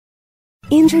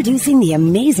Introducing the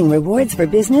Amazing Rewards for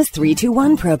Business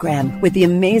 321 program. With the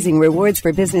Amazing Rewards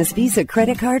for Business Visa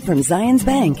credit card from Zions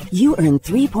Bank, you earn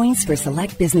 3 points for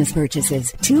select business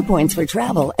purchases, 2 points for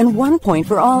travel, and 1 point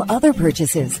for all other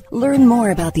purchases. Learn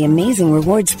more about the Amazing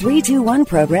Rewards 321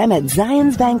 program at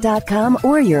zionsbank.com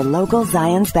or your local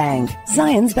Zions Bank.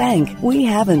 Zions Bank, we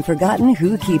haven't forgotten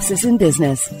who keeps us in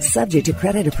business. Subject to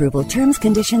credit approval, terms,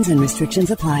 conditions, and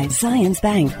restrictions apply. Zions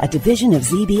Bank, a division of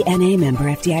ZBNA member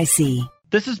FDIC.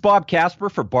 This is Bob Casper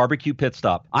for Barbecue Pit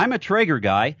Stop. I'm a Traeger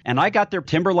guy, and I got their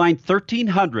Timberline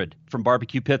 1300 from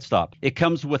Barbecue Pit Stop. It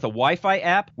comes with a Wi-Fi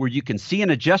app where you can see and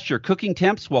adjust your cooking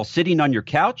temps while sitting on your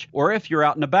couch or if you're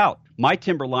out and about. My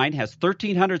Timberline has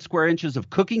 1,300 square inches of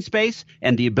cooking space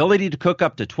and the ability to cook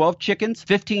up to 12 chickens,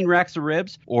 15 racks of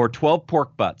ribs, or 12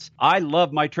 pork butts. I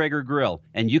love my Traeger grill,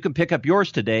 and you can pick up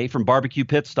yours today from Barbecue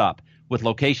Pit Stop with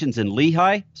locations in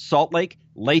Lehigh, Salt Lake,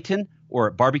 Layton, or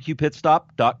at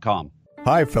barbecuepitstop.com.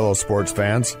 Hi, fellow sports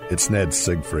fans. It's Ned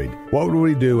Siegfried. What would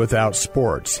we do without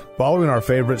sports? Following our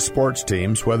favorite sports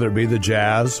teams, whether it be the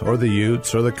Jazz or the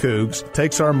Utes or the Cougs,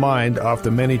 takes our mind off the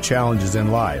many challenges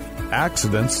in life.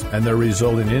 Accidents and their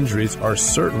resulting injuries are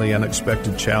certainly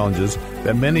unexpected challenges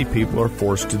that many people are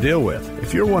forced to deal with.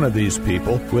 If you're one of these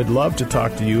people, we'd love to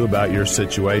talk to you about your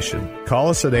situation. Call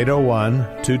us at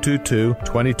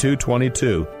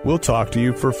 801-222-2222. We'll talk to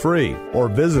you for free, or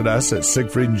visit us at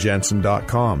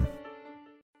siegfriedandjensen.com.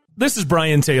 This is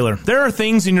Brian Taylor. There are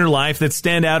things in your life that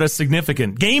stand out as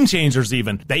significant, game changers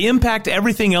even. They impact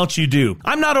everything else you do.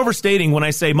 I'm not overstating when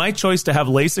I say my choice to have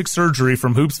LASIK surgery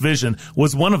from Hoops Vision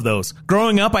was one of those.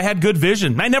 Growing up, I had good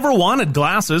vision. I never wanted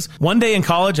glasses. One day in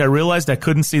college, I realized I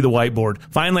couldn't see the whiteboard.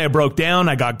 Finally, I broke down.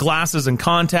 I got glasses and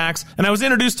contacts, and I was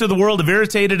introduced to the world of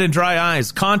irritated and dry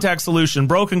eyes, contact solution,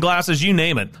 broken glasses, you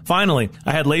name it. Finally,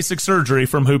 I had LASIK surgery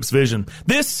from Hoops Vision.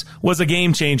 This was a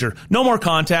game changer. No more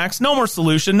contacts, no more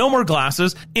solution, no more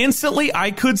glasses. Instantly,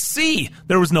 I could see.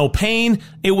 There was no pain.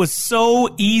 It was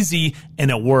so easy,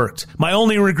 and it worked. My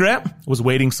only regret was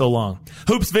waiting so long.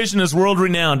 Hoops Vision is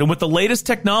world-renowned, and with the latest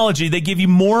technology, they give you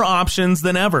more options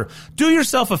than ever. Do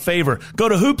yourself a favor. Go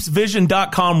to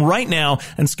hoopsvision.com right now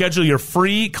and schedule your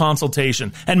free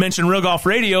consultation. And mention Real Golf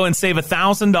Radio and save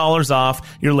 $1,000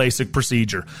 off your LASIK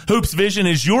procedure. Hoops Vision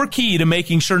is your key to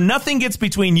making sure nothing gets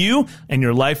between you and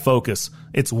your life focus.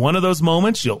 It's one of those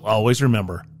moments you'll always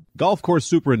remember. Golf course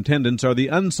superintendents are the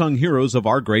unsung heroes of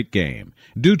our great game.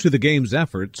 Due to the game's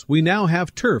efforts, we now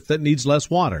have turf that needs less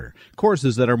water,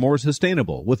 courses that are more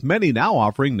sustainable, with many now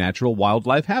offering natural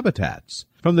wildlife habitats.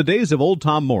 From the days of old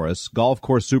Tom Morris, golf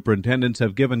course superintendents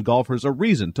have given golfers a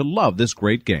reason to love this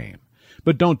great game.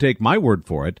 But don't take my word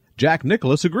for it. Jack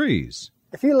Nicklaus agrees.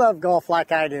 If you love golf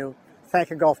like I do, thank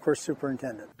a golf course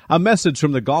superintendent. A message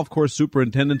from the Golf Course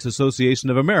Superintendents Association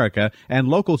of America and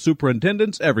local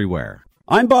superintendents everywhere.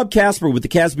 I'm Bob Casper with the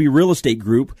Casby Real Estate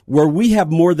Group, where we have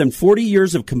more than 40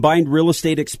 years of combined real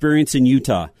estate experience in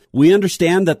Utah. We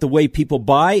understand that the way people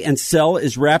buy and sell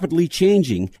is rapidly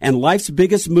changing, and life's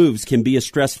biggest moves can be a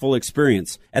stressful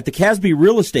experience. At the Casby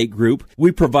Real Estate Group,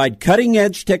 we provide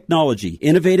cutting-edge technology,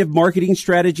 innovative marketing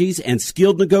strategies, and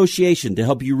skilled negotiation to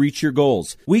help you reach your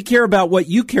goals. We care about what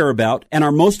you care about, and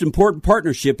our most important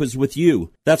partnership is with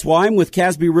you. That's why I'm with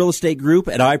Casby Real Estate Group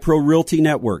at iPro Realty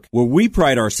Network, where we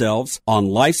pride ourselves on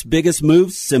life's biggest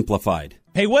moves simplified.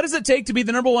 Hey, what does it take to be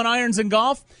the number one irons in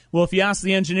golf? Well, if you ask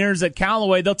the engineers at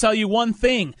Callaway, they'll tell you one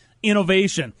thing: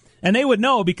 innovation. And they would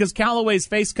know because Callaway's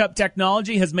Face Cup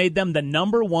technology has made them the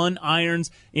number one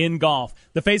irons in golf.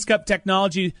 The Face Cup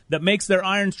technology that makes their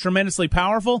irons tremendously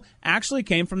powerful actually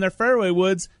came from their fairway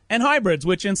woods and hybrids,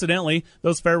 which incidentally,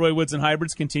 those fairway woods and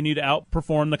hybrids continue to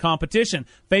outperform the competition.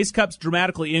 Face Cups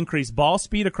dramatically increase ball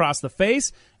speed across the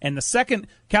face, and the second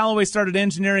Callaway started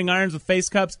engineering irons with Face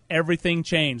Cups, everything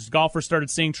changed. Golfers started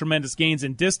seeing tremendous gains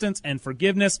in distance and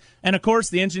forgiveness, and of course,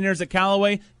 the engineers at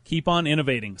Callaway keep on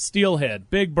innovating. Steelhead,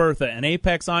 Big Bertha, and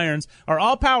Apex irons are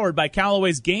all powered by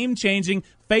Callaway's game-changing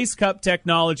Face Cup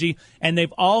technology, and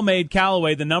they've all made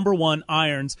Callaway the number one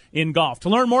irons in golf. To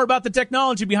learn more about the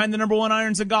technology behind the number one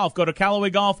irons in golf, go to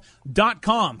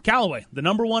CallawayGolf.com. Callaway, the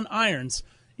number one irons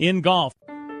in golf.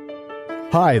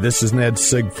 Hi, this is Ned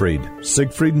Siegfried.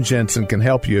 Siegfried and Jensen can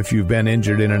help you if you've been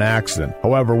injured in an accident.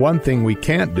 However, one thing we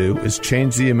can't do is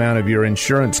change the amount of your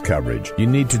insurance coverage. You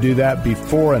need to do that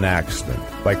before an accident.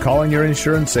 By calling your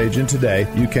insurance agent today,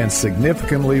 you can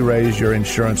significantly raise your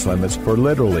insurance limits for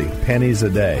literally pennies a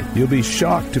day. You'll be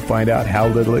shocked to find out how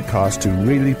little it costs to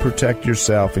really protect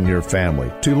yourself and your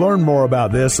family. To learn more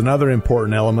about this and other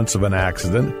important elements of an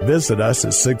accident, visit us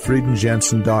at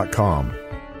siegfriedandjensen.com.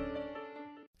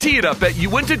 Tee it up at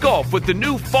Uinta Golf with the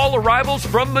new fall arrivals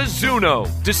from Mizuno.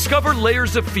 Discover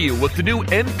layers of feel with the new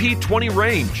MP20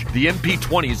 range. The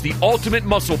MP20 is the ultimate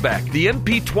muscle back. The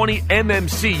MP20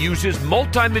 MMC uses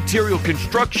multi-material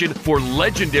construction for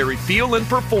legendary feel and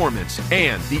performance.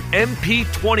 And the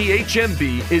MP20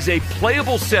 HMB is a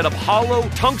playable set of hollow,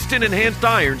 tungsten-enhanced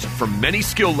irons for many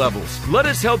skill levels. Let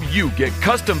us help you get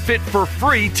custom fit for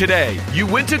free today.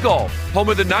 Uinta Golf, home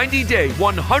of the 90-day,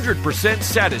 100%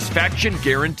 satisfaction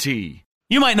guarantee.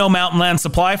 You might know Mountain Land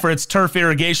Supply for its turf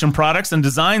irrigation products and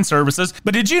design services,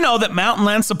 but did you know that Mountain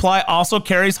Land Supply also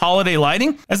carries holiday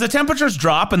lighting? As the temperatures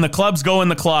drop and the clubs go in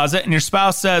the closet and your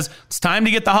spouse says, it's time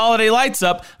to get the holiday lights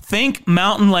up, think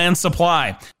Mountain Land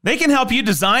Supply. They can help you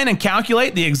design and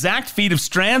calculate the exact feet of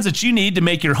strands that you need to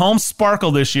make your home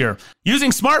sparkle this year.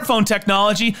 Using smartphone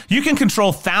technology, you can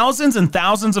control thousands and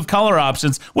thousands of color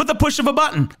options with the push of a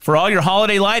button. For all your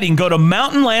holiday lighting, go to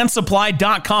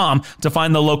mountainlandsupply.com to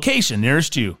find the location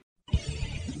nearest you.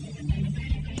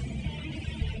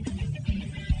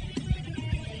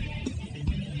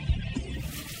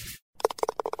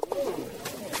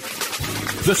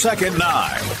 The second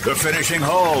nine, the finishing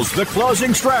holes, the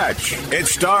closing stretch. It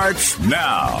starts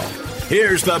now.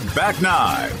 Here's the back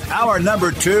nine, hour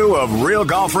number 2 of Real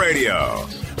Golf Radio.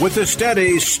 With the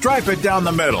steady, stripe it down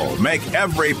the middle, make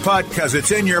every putt because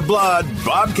it's in your blood,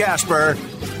 Bob Casper,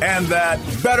 and that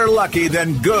better lucky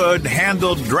than good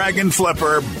handled dragon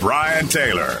flipper, Brian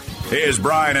Taylor. Here's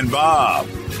Brian and Bob.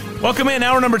 Welcome in,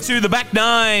 hour number 2, the back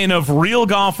nine of Real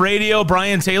Golf Radio.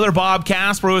 Brian Taylor, Bob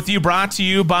Casper with you, brought to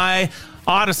you by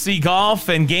Odyssey Golf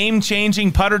and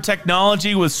game-changing putter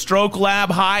technology with Stroke Lab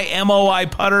high MOI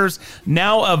putters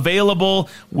now available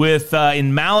with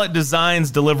in mallet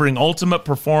designs delivering ultimate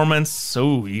performance.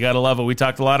 So you got to love it. We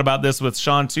talked a lot about this with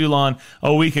Sean Toulon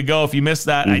a week ago. If you missed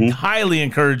that, I highly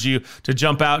encourage you to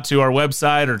jump out to our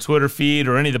website or Twitter feed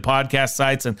or any of the podcast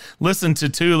sites and listen to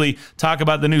Thule talk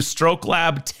about the new Stroke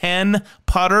Lab 10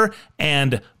 putter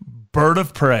and Bird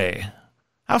of Prey.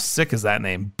 How sick is that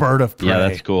name? Bird of Prey. Yeah,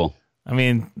 that's cool. I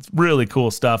mean, it's really cool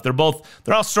stuff. They're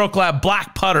all Stroke Lab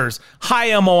black putters,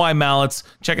 high MOI mallets.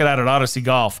 Check it out at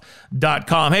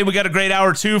odysseygolf.com. Hey, we got a great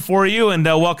hour 2 for you, and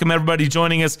welcome everybody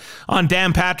joining us on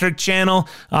Dan Patrick channel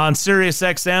on Sirius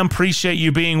XM. Appreciate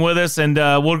you being with us, and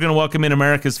we're going to welcome in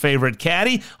America's favorite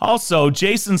caddy. Also,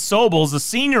 Jason Sobels, the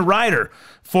senior writer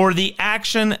for the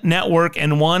Action Network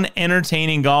and one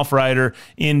entertaining golf writer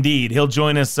indeed. He'll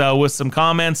join us with some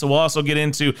comments. We'll also get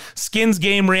into Skins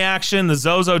game reaction, the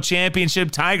Zozo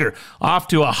Championship. Tiger off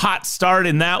to a hot start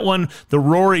in that one. The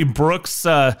Rory Brooks,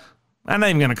 I'm not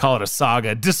even going to call it a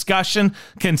saga, discussion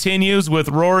continues with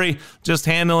Rory just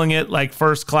handling it like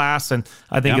first class, and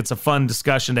I think it's a fun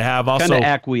discussion to have. Also, kind of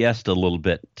acquiesced a little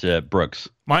bit to Brooks.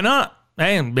 Why not?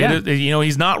 Hey,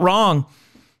 he's not wrong.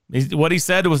 What he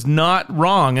said was not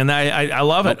wrong, and I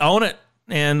love it. Own it,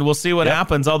 and we'll see what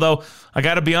happens. Although, I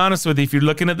got to be honest with you, if you're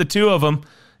looking at the two of them,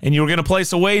 and you were going to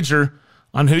place a wager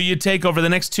on who you take over the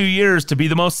next 2 years to be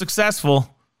the most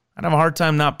successful, I'd have a hard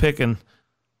time not picking.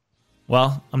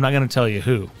 Well, I'm not going to tell you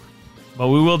who, but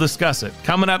we will discuss it.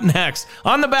 Coming up next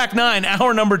on the back nine,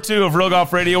 hour number 2 of Real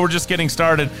Golf Radio. We're just getting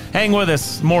started. Hang with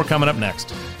us. More coming up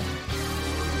next.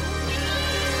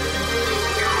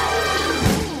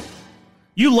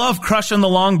 You love crushing the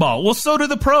long ball. Well, so do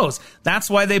the pros. That's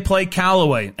why they play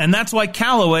Callaway. And that's why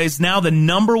Callaway is now the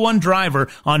 #1 driver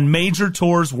on major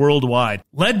tours worldwide.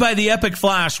 Led by the Epic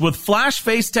Flash, with Flash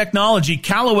Face technology,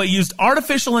 Callaway used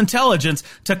artificial intelligence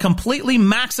to completely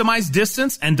maximize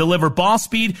distance and deliver ball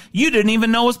speed you didn't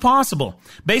even know was possible.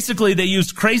 Basically, they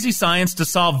used crazy science to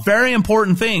solve very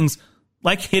important things,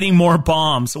 like hitting more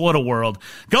bombs. What a world.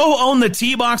 Go own the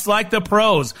tee box like the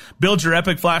pros. Build your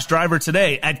Epic Flash driver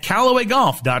today at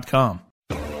CallawayGolf.com.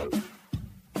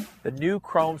 The new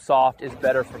Chrome Soft is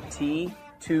better from tee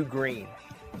to green.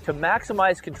 To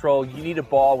maximize control, you need a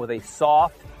ball with a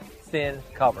soft, thin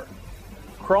cover.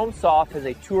 Chrome Soft has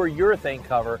a Tour urethane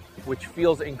cover, which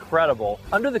feels incredible.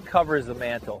 Under the cover is the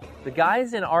mantle. The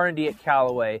guys in R&D at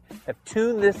Callaway have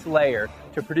tuned this layer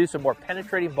to produce a more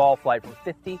penetrating ball flight from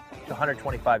 50 to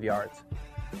 125 yards.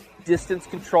 Distance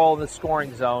control in the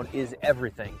scoring zone is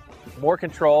everything. More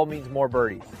control means more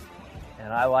birdies.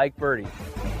 And I like birdies.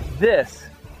 This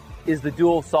is the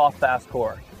dual soft fast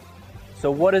core.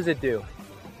 So what does it do?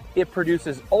 It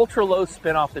produces ultra low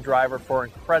spin off the driver for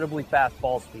incredibly fast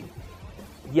ball speed.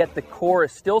 Yet the core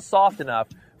is still soft enough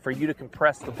for you to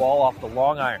compress the ball off the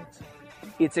long irons.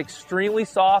 It's extremely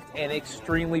soft and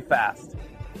extremely fast.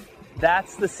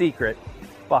 That's the secret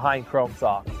behind Chrome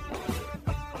Soft.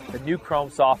 The new Chrome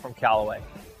Soft from Callaway.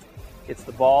 It's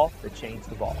the ball that changed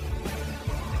the ball.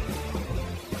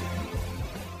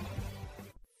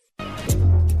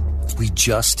 We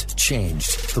just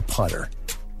changed the putter.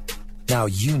 Now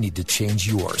you need to change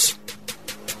yours.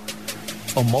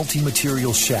 A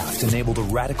multi-material shaft enabled a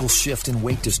radical shift in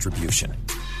weight distribution,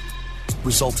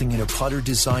 resulting in a putter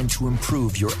designed to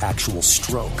improve your actual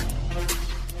stroke.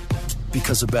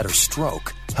 Because a better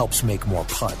stroke helps make more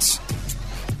putts.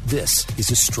 This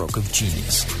is a stroke of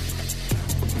genius.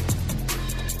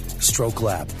 Stroke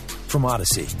Lab from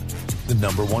Odyssey, the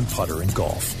 #1 putter in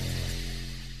golf.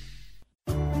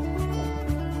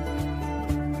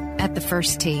 At the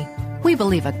First Tee, we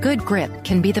believe a good grip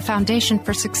can be the foundation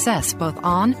for success both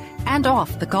on and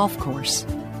off the golf course.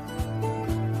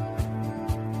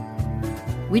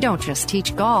 We don't just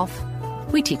teach golf,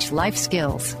 we teach life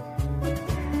skills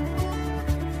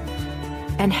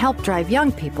and help drive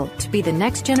young people to be the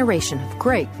next generation of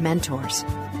great mentors.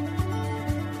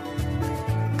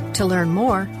 To learn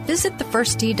more, visit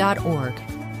thefirsttee.org.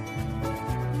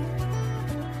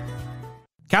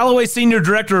 Callaway Senior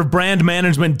Director of Brand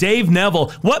Management, Dave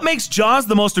Neville. What makes Jaws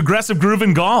the most aggressive groove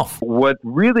in golf? What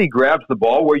really grabs the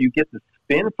ball where you get the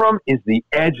spin from is the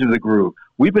edge of the groove.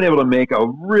 We've been able to make a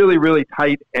really, really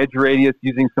tight edge radius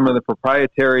using some of the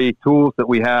proprietary tools that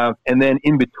we have. And then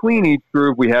in between each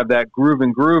groove, we have that groove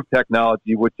and groove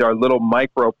technology, which are little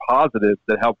micro positives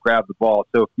that help grab the ball.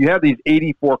 So you have these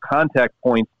 84 contact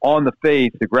points on the face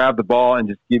to grab the ball and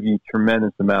just give you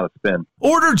tremendous amount of spin.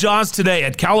 Order Jaws today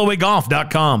at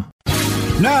CallawayGolf.com.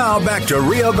 Now back to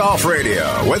Real Golf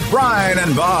Radio with Brian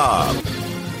and Bob.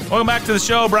 Welcome back to the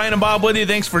show. Brian and Bob with you.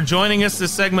 Thanks for joining us.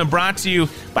 This segment brought to you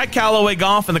by Callaway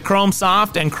Golf and the Chrome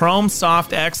Soft and Chrome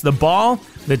Soft X, the ball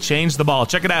that changed the ball.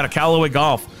 Check it out at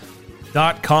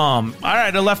CallawayGolf.com. All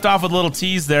right, I left off with a little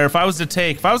tease there. If I was going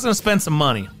to spend some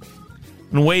money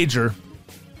and wager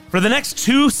for the next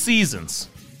 2 seasons,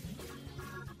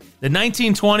 the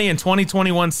 1920 and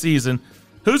 2021 season,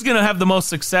 who's going to have the most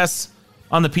success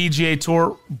on the PGA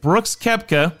Tour? Brooks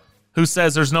Koepka, who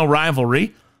says there's no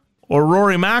rivalry, or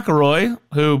Rory McIlroy,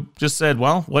 who just said,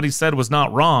 well, what he said was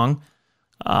not wrong.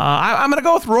 I'm going to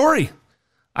go with Rory.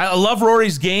 I love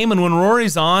Rory's game, and when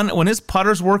Rory's on, when his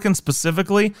putter's working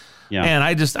specifically, and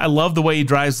I love the way he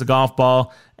drives the golf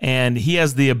ball, and he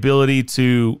has the ability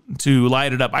to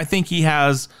light it up. I think he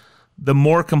has the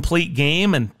more complete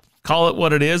game, and call it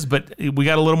what it is, but we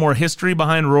got a little more history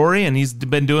behind Rory, and he's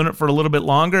been doing it for a little bit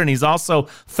longer, and he's also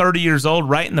 30 years old,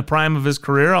 right in the prime of his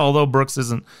career, although Brooks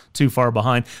isn't too far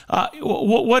behind.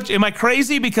 What am I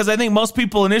crazy? Because I think most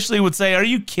people initially would say, are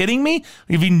you kidding me?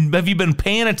 Have you been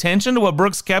paying attention to what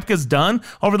Brooks Koepka's done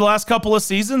over the last couple of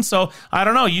seasons? So I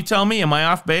don't know. You tell me, am I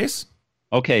off base?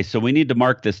 Okay, so we need to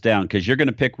mark this down because you're going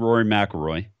to pick Rory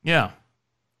McIlroy. Yeah.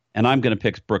 And I'm going to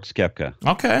pick Brooks Koepka.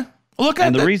 Okay.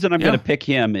 And the reason I'm going to pick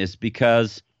him is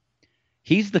because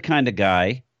he's the kind of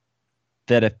guy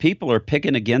that if people are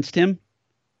picking against him,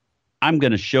 I'm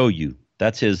going to show you.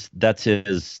 That's his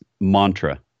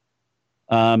mantra.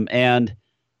 And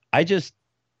I think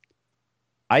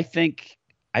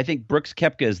Brooks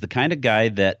Koepka is the kind of guy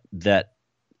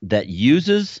that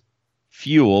uses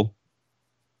fuel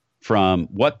from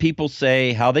what people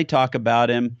say, how they talk about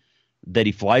him, that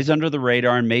he flies under the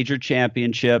radar in major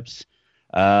championships.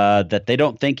 That they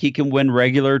don't think he can win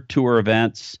regular tour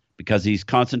events because he's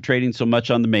concentrating so much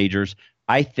on the majors.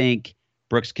 I think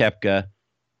Brooks Koepka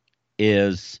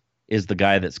is the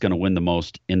guy that's going to win the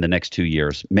most in the next 2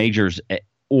 years, majors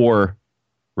or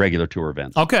regular tour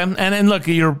events. Okay, and look,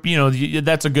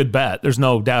 that's a good bet. There's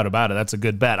no doubt about it. That's a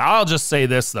good bet. I'll just say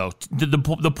this though: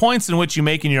 the points in which you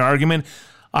make in your argument,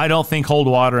 I don't think hold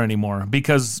water anymore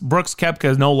because Brooks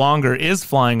Koepka no longer is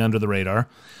flying under the radar.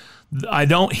 I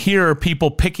don't hear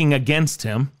people picking against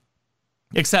him,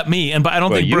 except me. But I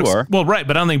don't think Brooks. Well, right,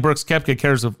 but I don't think Brooks Koepka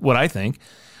cares of what I think.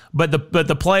 But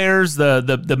the players,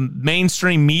 the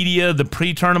mainstream media, the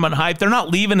pre-tournament hype, they're not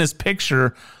leaving his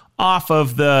picture off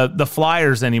of the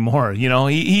flyers anymore.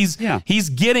 He's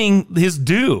getting his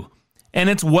due, and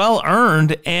it's well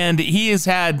earned. And he has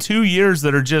had 2 years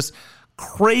that are just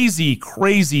crazy,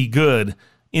 crazy good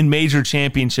in major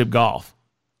championship golf.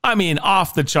 I mean,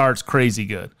 off the charts, crazy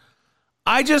good.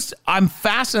 I'm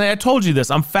fascinated. I told you this.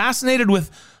 I'm fascinated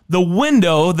with the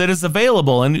window that is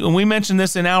available. And we mentioned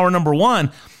this in hour number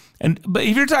 1. But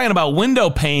if you're talking about window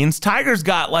panes, Tiger's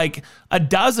got like a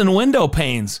dozen window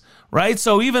panes, right?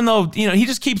 So even though, he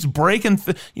just keeps breaking,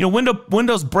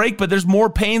 windows break, but there's more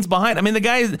panes behind. I mean, the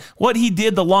guy, what he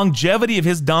did, the longevity of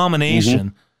his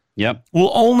domination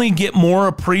will only get more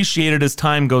appreciated as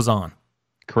time goes on.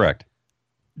 Correct.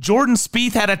 Jordan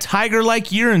Spieth had a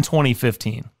Tiger-like year in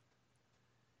 2015.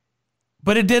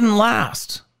 But it didn't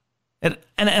last. And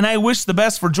I wish the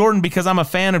best for Jordan because I'm a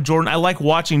fan of Jordan. I like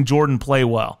watching Jordan play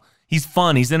well. He's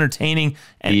fun. He's entertaining.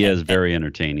 He is very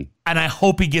entertaining. And I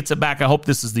hope he gets it back. I hope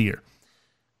this is the year.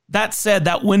 That said,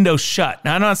 that window's shut.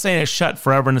 Now, I'm not saying it's shut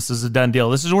forever and this is a done deal.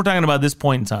 We're talking about this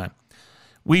point in time.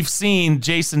 We've seen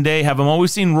Jason Day have them all. We've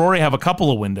seen Rory have a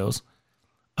couple of windows.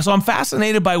 So I'm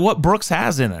fascinated by what Brooks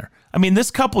has in there. I mean,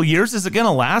 this couple years, is it going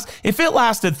to last? If it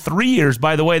lasted 3 years,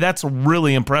 by the way, that's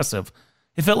really impressive.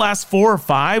 If it lasts 4 or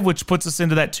 5, which puts us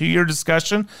into that 2-year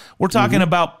discussion, we're talking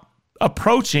about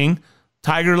approaching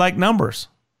Tiger-like numbers.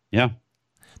 Yeah.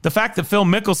 The fact that Phil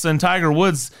Mickelson, Tiger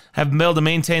Woods have been able to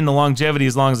maintain the longevity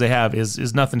as long as they have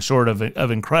is nothing short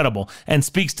of incredible, and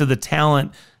speaks to the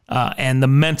talent and the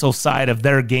mental side of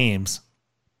their games.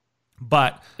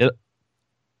 But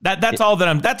that's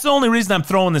the only reason I'm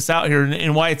throwing this out here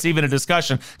and why it's even a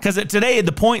discussion. Because today, at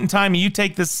the point in time you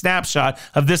take this snapshot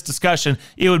of this discussion,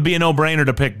 it would be a no-brainer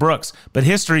to pick Brooks. But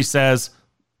history says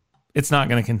it's not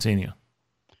going to continue.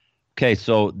 Okay,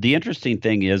 so the interesting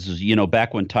thing is,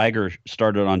 back when Tiger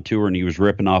started on tour and he was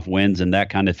ripping off wins and that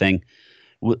kind of thing,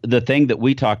 the thing that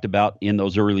we talked about in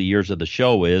those early years of the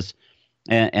show is,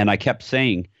 and I kept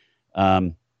saying,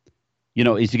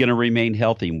 is he going to remain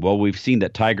healthy? Well, we've seen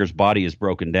that Tiger's body is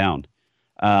broken down.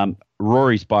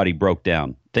 Rory's body broke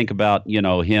down. Think about,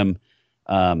 him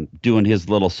doing his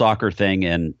little soccer thing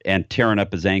and tearing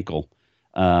up his ankle.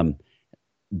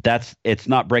 It's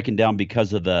not breaking down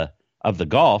because of the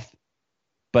golf.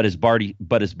 But his body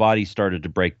started to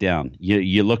break down.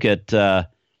 You look at Jordan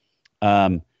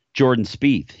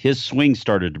Spieth, his swing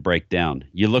started to break down.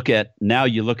 You look at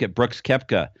Brooks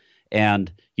Koepka,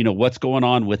 and what's going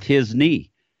on with his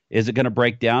knee. Is it going to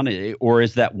break down, or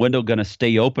is that window going to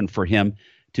stay open for him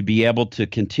to be able to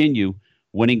continue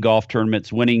winning golf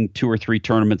tournaments, winning 2 or 3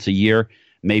 tournaments a year,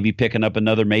 maybe picking up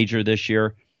another major this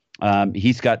year?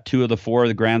 He's got 2 of the 4 of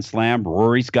the Grand Slam.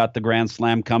 Rory's got the Grand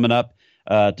Slam coming up.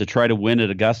 To try to win at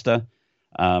Augusta.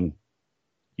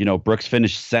 Brooks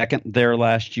finished second there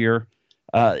last year.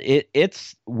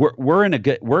 We're in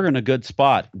a good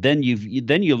spot. Then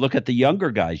you look at the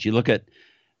younger guys. You look at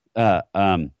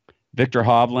Victor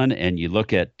Hovland and you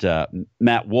look at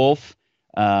Matt Wolff.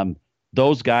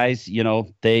 Those guys,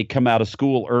 they come out of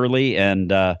school early and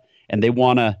they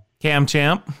want to. Cam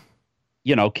Champ.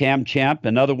 Cam Champ,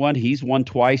 another one. He's won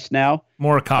twice now.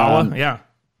 Morikawa, yeah.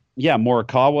 Yeah,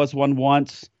 Morikawa's won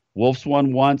once. Wolf's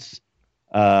won once.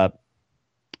 Hovland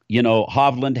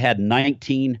had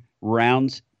 19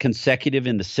 rounds consecutive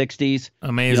in the 60s.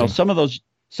 Amazing. Some of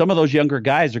those younger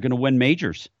guys are going to win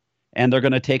majors, and they're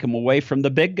going to take them away from the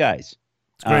big guys.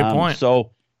 That's a great point.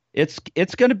 So it's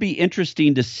going to be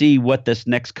interesting to see what this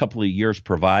next couple of years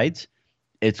provides.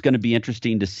 It's going to be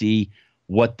interesting to see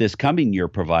what this coming year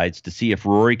provides, to see if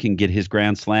Rory can get his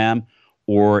Grand Slam,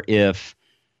 or if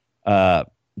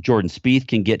Jordan Spieth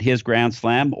can get his Grand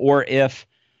Slam, or if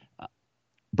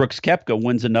Brooks Koepka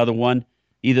wins another one,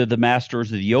 either the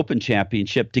Masters or the Open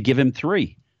Championship, to give him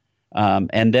 3,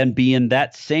 and then be in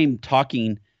that same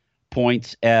talking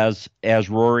points as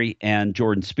Rory and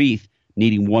Jordan Spieth,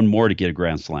 needing 1 more to get a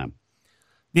Grand Slam.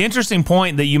 The interesting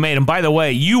point that you made, and by the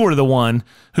way, you were the one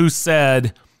who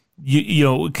said,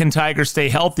 can Tiger stay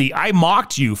healthy? I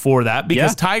mocked you for that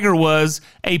because Tiger was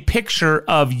a picture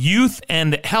of youth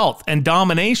and health and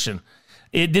domination.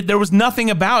 There was nothing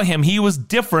about him. He was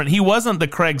different. He wasn't the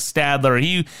Craig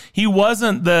Stadler. He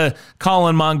wasn't the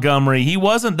Colin Montgomery. He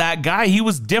wasn't that guy. He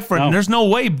was different. No. And there's no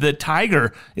way that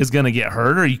Tiger is going to get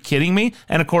hurt. Are you kidding me?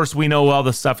 And of course, we know all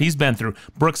the stuff he's been through.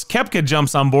 Brooks Koepka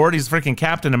jumps on board. He's freaking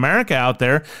Captain America out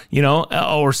there,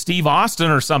 or Steve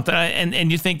Austin or something.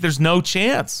 And you think there's no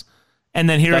chance. And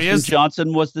then here he is. Dustin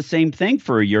Johnson was the same thing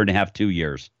for a year and a half, 2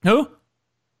 years. Who?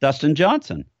 Dustin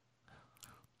Johnson.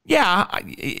 Yeah,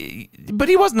 but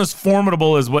he wasn't as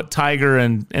formidable as what Tiger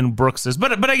and Brooks is.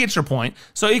 But I get your point.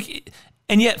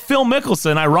 And yet Phil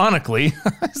Mickelson, ironically,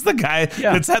 is the guy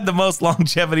that's had the most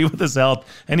longevity with his health,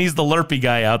 and he's the lurpy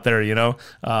guy out there,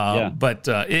 But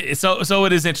so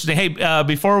it is interesting. Hey,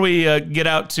 before we get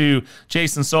out to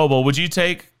Jason Sobel, would you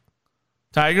take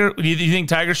Tiger? Do you think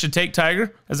Tiger should take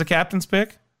Tiger as a captain's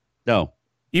pick? No.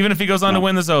 Even if he goes on to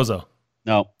win the Zozo?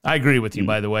 No. I agree with you,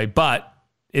 by the way, but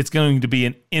it's going to be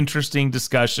an interesting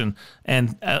discussion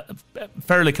and a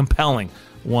fairly compelling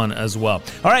one as well.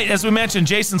 All right, as we mentioned,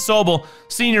 Jason Sobel,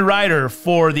 senior writer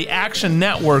for the Action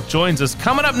Network, joins us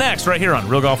coming up next right here on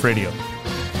Real Golf Radio.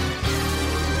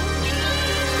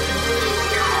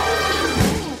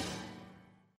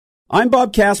 I'm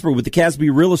Bob Casper with the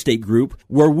Casper Real Estate Group,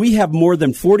 where we have more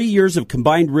than 40 years of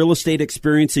combined real estate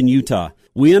experience in Utah.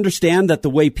 We understand that the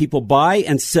way people buy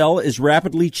and sell is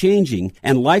rapidly changing,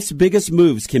 and life's biggest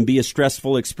moves can be a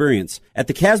stressful experience. At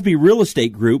the Casper Real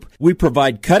Estate Group, we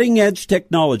provide cutting-edge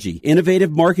technology,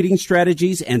 innovative marketing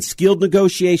strategies, and skilled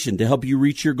negotiation to help you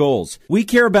reach your goals. We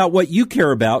care about what you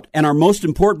care about, and our most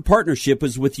important partnership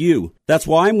is with you. That's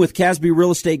why I'm with Casper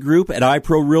Real Estate Group at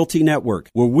iPro Realty Network,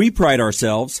 where we pride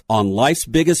ourselves on life's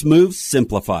biggest moves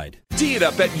simplified. Tee it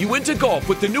up at Uinta Golf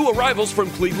with the new arrivals from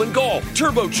Cleveland Golf.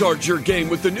 Turbocharge your game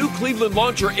with the new Cleveland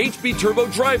Launcher HB Turbo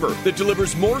Driver that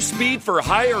delivers more speed for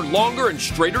higher, longer, and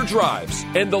straighter drives.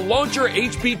 And the Launcher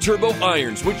HB Turbo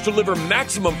Irons, which deliver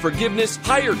maximum forgiveness,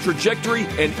 higher trajectory,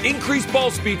 and increased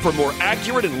ball speed for more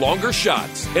accurate and longer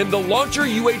shots. And the Launcher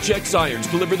UHX Irons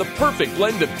deliver the perfect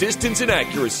blend of distance and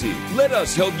accuracy. Let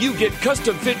us help you get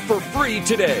custom fit for free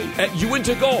today at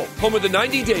Uinta Golf, home of the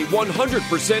 90-day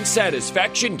 100%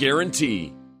 satisfaction guarantee.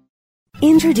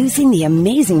 Introducing the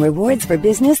Amazing Rewards for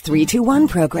Business 321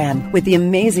 program. With the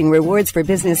Amazing Rewards for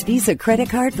Business Visa credit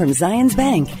card from Zions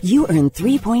Bank, you earn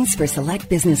 3 points for select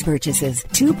business purchases,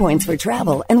 2 points for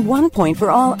travel, and 1 point for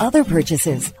all other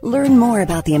purchases. Learn more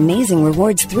about the Amazing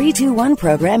Rewards 321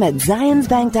 program at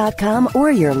zionsbank.com or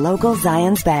your local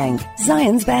Zions Bank.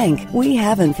 Zions Bank, we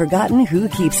haven't forgotten who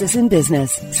keeps us in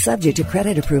business. Subject to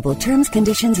credit approval, terms,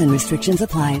 conditions, and restrictions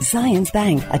apply. Zions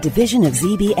Bank, a division of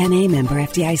ZBNA member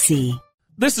FDIC.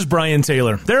 This is Brian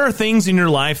Taylor. There are things in your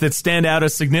life that stand out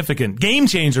as significant, game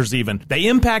changers even. They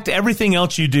impact everything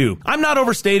else you do. I'm not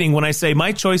overstating when I say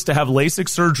my choice to have LASIK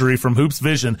surgery from Hoops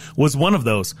Vision was one of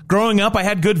those. Growing up, I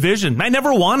had good vision. I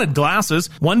never wanted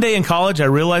glasses. One day in college, I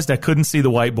realized I couldn't see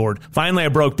the whiteboard. Finally, I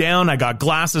broke down. I got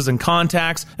glasses and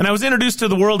contacts, and I was introduced to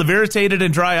the world of irritated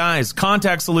and dry eyes,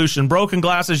 contact solution, broken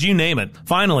glasses, you name it.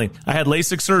 Finally, I had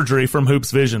LASIK surgery from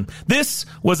Hoops Vision. This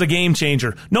was a game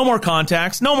changer. No more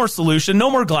contacts, no more solution,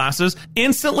 no more glasses.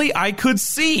 Instantly, I could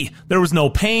see. There was no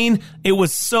pain. It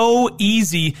was so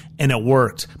easy, and it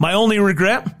worked. My only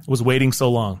regret was waiting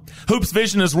so long. Hoops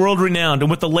Vision is world-renowned,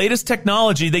 and with the latest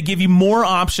technology, they give you more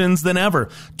options than ever.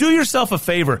 Do yourself a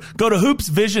favor. Go to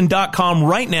hoopsvision.com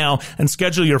right now and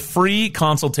schedule your free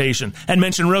consultation. And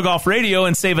mention Real Golf Radio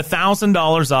and save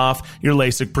 $1,000 off your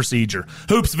LASIK procedure.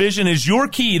 Hoops Vision is your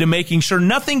key to making sure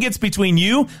nothing gets between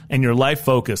you and your life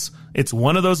focus. It's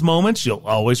one of those moments you'll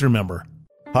always remember.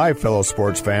 Hi, fellow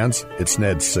sports fans. It's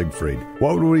Ned Siegfried.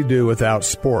 What would we do without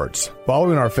sports?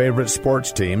 Following our favorite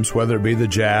sports teams, whether it be the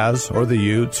Jazz or the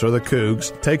Utes or the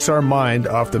Cougs, takes our mind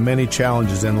off the many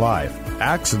challenges in life.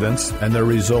 Accidents and their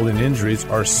resulting injuries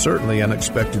are certainly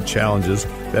unexpected challenges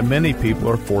that many people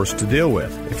are forced to deal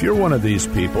with. If you're one of these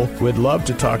people, we'd love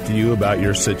to talk to you about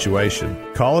your situation.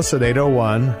 Call us at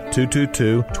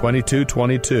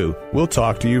 801-222-2222. We'll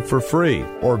talk to you for free,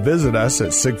 or visit us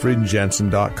at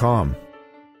siegfriedandjensen.com.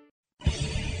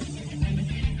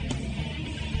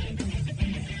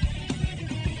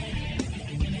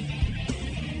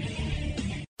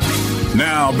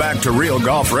 Now back to Real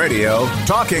Golf Radio,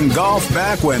 talking golf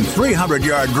back when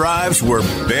 300-yard drives were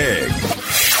big.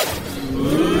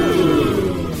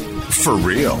 For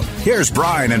real. Here's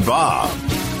Brian and Bob.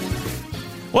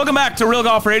 Welcome back to Real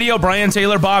Golf Radio. Brian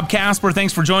Taylor, Bob Casper,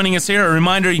 thanks for joining us here. A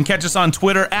reminder, you can catch us on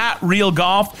Twitter at Real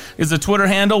Golf is the Twitter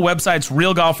handle. Website's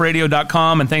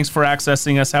realgolfradio.com, and thanks for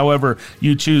accessing us however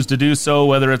you choose to do so,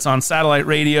 whether it's on satellite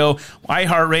radio,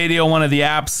 iHeartRadio, one of the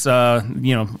apps,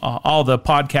 all the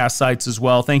podcast sites as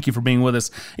well. Thank you for being with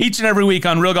us each and every week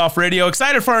on Real Golf Radio.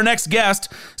 Excited for our next guest.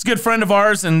 He's a good friend of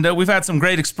ours, and we've had some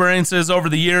great experiences over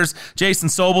the years. Jason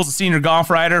Sobel's a senior golf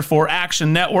writer for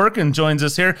Action Network and joins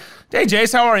us here. Hey,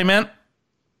 Jace, how are you, man?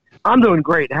 I'm doing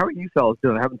great. How are you fellas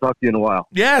doing? I haven't talked to you in a while.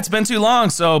 Yeah, it's been too long,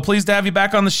 so pleased to have you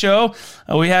back on the show.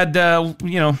 We had,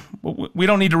 we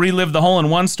don't need to relive the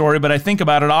hole-in-one story, but I think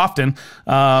about it often.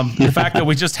 The fact that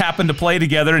we just happened to play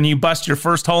together and you bust your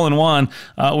first hole-in-one,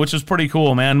 which was pretty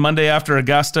cool, man. Monday after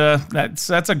Augusta,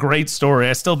 that's a great story.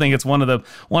 I still think it's one of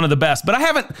the best. But I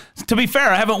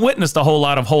haven't witnessed a whole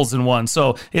lot of holes-in-one,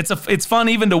 so it's fun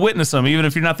even to witness them, even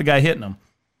if you're not the guy hitting them.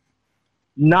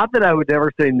 Not that I would ever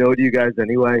say no to you guys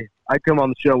anyway. I come on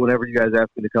the show whenever you guys ask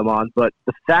me to come on, but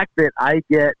the fact that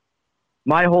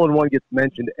my hole-in-one gets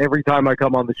mentioned every time I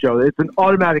come on the show, it's an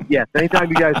automatic yes. Anytime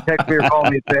you guys text me or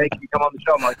call me and say, hey, can you come on the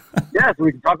show? I'm like, yes,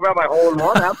 we can talk about my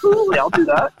hole-in-one. Absolutely, I'll do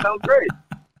that. Sounds great.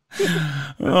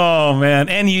 Oh, man.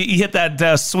 And you hit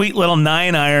that sweet little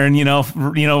 9-iron,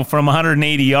 from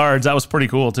 180 yards. That was pretty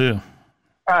cool, too.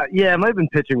 Yeah, it might have been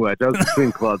pitching wedge. I was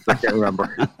between clubs. I can't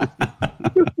remember.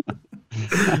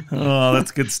 Oh,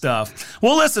 that's good stuff.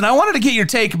 Well, listen, I wanted to get your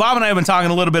take. Bob and I have been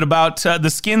talking a little bit about the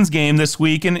Skins game this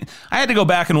week, and I had to go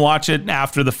back and watch it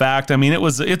after the fact. I mean,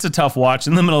 it's a tough watch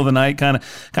in the middle of the night kind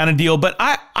of deal. But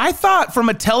I thought from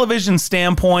a television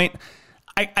standpoint,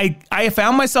 I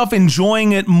found myself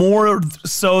enjoying it more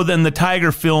so than the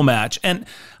Tiger-Phil match. And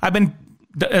I've been,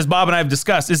 as Bob and I have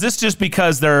discussed, is this just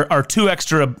because there are two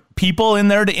extra people in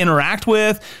there to interact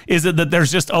with? Is it that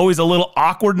there's just always a little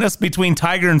awkwardness between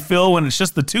Tiger and Phil when it's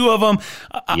just the two of them?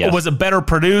 Yes. Was it better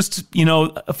produced,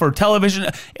 for television?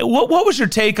 What was your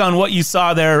take on what you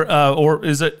saw there, or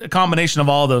is it a combination of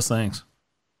all of those things?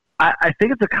 I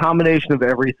think it's a combination of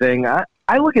everything.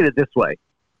 I look at it this way.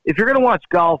 If you're going to watch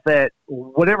golf at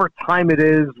whatever time it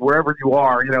is, wherever you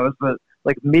are, it's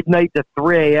like midnight to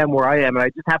 3 a.m. where I am, and I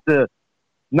just have to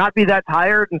not be that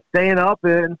tired and staying up.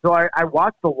 And so I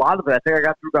watched a lot of it. I think I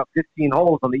got through about 15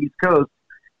 holes on the East Coast,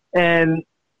 and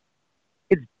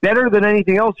it's better than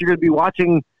anything else you're going to be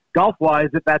watching golf-wise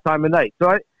at that time of night. So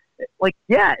it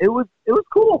was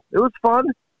cool. It was fun.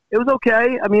 It was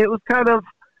okay. I mean, it was kind of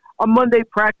a Monday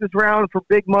practice round for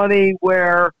big money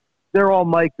where they're all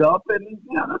mic'd up, and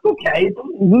that's okay. It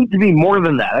doesn't need to be more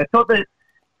than that. I thought that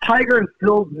Tiger and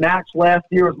Phil's match last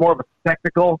year was more of a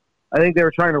spectacle. I think they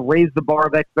were trying to raise the bar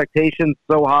of expectations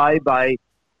so high by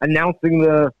announcing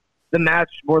the match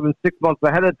more than 6 months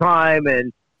ahead of time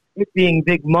and it being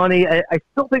big money. I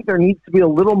still think there needs to be a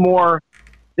little more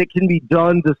that can be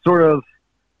done to sort of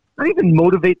not even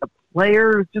motivate the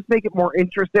players, just make it more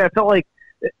interesting. I felt like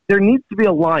there needs to be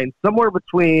a line somewhere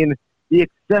between the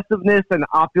excessiveness and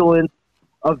opulence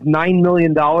of $9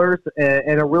 million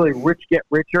and a really rich get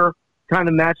richer kind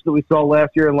of match that we saw last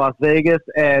year in Las Vegas,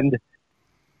 and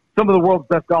some of the world's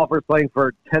best golfers playing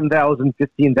for $10,000,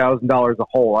 $15,000 a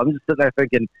hole. I'm just sitting there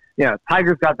thinking,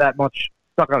 Tiger's got that much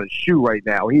stuck on his shoe right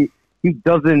now. He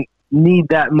doesn't need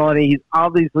that money. He's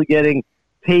obviously getting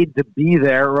paid to be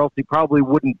there, or else he probably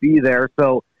wouldn't be there.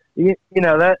 So,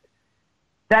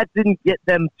 that didn't get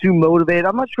them too motivated.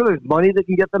 I'm not sure there's money that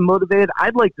can get them motivated.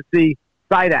 I'd like to see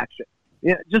side action.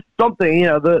 Just something.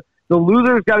 The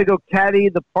loser's got to go caddy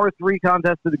the par 3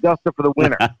 contest at Augusta for the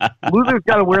winner. Loser's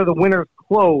got to wear the winner's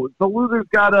clothes. The loser's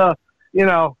got to,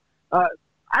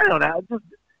 I don't know, just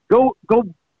go,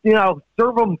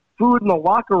 serve them food in the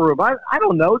locker room. I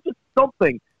don't know, just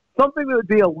something that would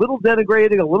be a little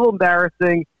denigrating, a little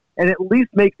embarrassing, and at least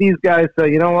make these guys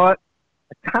say, you know what?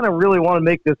 I kind of really want to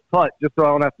make this putt just so I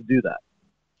don't have to do that.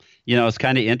 It's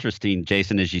kind of interesting,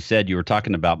 Jason, as you said, you were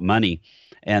talking about money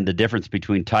and the difference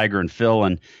between Tiger and Phil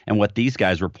and what these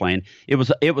guys were playing. It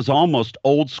was almost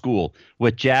old school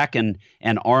with Jack and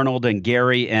Arnold and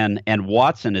Gary and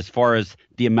Watson as far as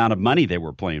the amount of money they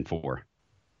were playing for.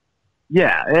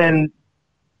 Yeah, and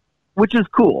which is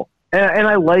cool. And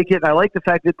I like it. I like the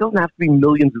fact that it doesn't have to be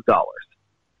millions of dollars.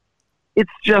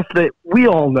 It's just that we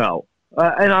all know,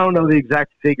 and I don't know the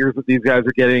exact figures that these guys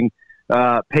are getting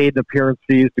paid in appearance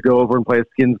fees to go over and play a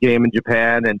Skins game in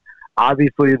Japan, and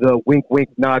obviously the wink, wink,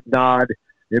 nod, nod,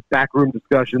 backroom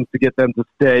discussions to get them to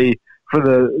stay for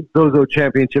the Zozo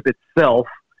Championship itself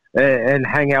and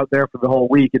hang out there for the whole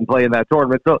week and play in that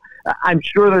tournament. So I'm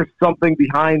sure there's something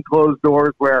behind closed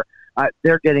doors where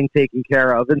they're getting taken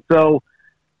care of. And so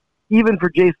even for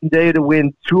Jason Day to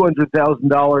win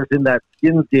 $200,000 in that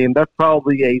Skins game, that's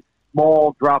probably a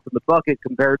small drop in the bucket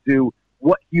compared to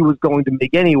what he was going to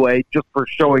make anyway, just for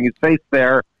showing his face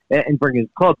there and bringing his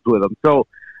clubs with him. So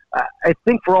I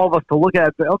think for all of us to look at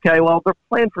it, okay, well, they're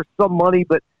playing for some money,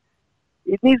 but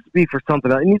it needs to be for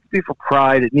something. It needs to be for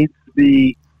pride. It needs to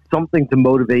be something to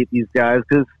motivate these guys,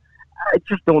 because I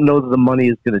just don't know that the money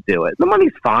is going to do it. The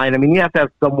money's fine. I mean, you have to have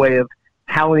some way of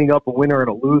tallying up a winner and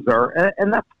a loser,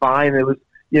 and that's fine. It was,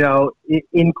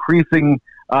 increasing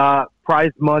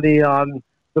prize money on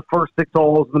the first 6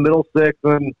 holes, the middle 6,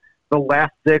 and the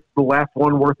last 6, the last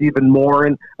one worth even more.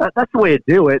 And that's the way to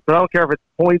do it. So I don't care if it's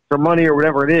points or money or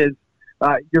whatever it is.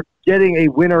 You're getting a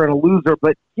winner and a loser,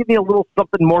 but give me a little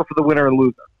something more for the winner and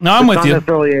loser. No, I'm with you. Not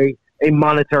necessarily a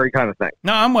monetary kind of thing.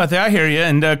 No, I'm with you. I hear you.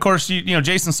 And of course,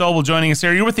 Jason Sobel joining us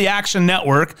here. You're with the Action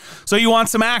Network, so you want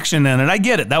some action in it. I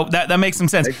get it. That makes some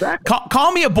sense. Exactly.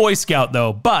 Call me a Boy Scout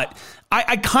though, but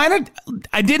I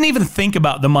didn't even think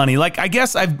about the money. Like, I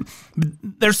guess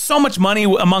there's so much money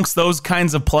amongst those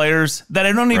kinds of players that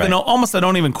I don't even know. Almost I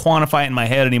don't even quantify it in my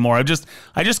head anymore. I just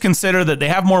consider that they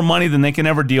have more money than they can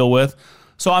ever deal with.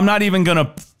 So I'm not even going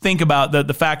to think about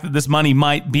the fact that this money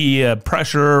might be a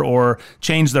pressure or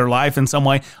change their life in some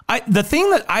way. The thing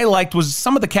that I liked was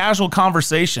some of the casual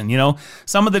conversation,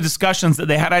 some of the discussions that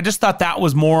they had. I just thought that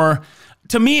was more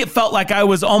to me, it felt like I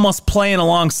was almost playing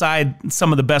alongside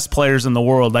some of the best players in the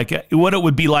world, like what it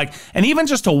would be like. And even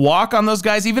just to walk on those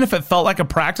guys, even if it felt like a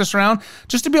practice round,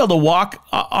 just to be able to walk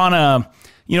on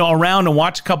around and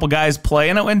watch a couple guys play.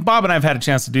 And Bob and I have had a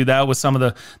chance to do that with some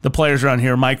of the players around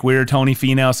here, Mike Weir, Tony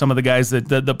Finau, some of the guys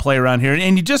that play around here.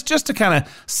 And you just to kind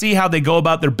of see how they go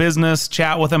about their business,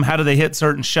 chat with them, how do they hit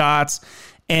certain shots.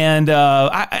 And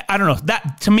I don't know,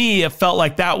 that to me, it felt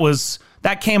like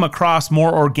that came across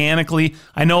more organically.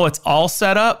 I know it's all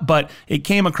set up, but it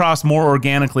came across more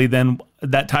organically than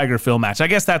that Tiger Phil match. I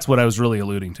guess that's what I was really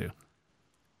alluding to.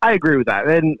 I agree with that.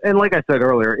 And like I said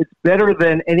earlier, it's better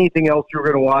than anything else you're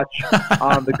going to watch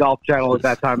on the Golf Channel at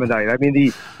that time of night. I mean,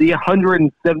 the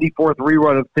 174th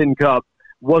rerun of Tin Cup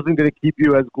wasn't going to keep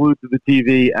you as glued to the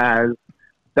TV as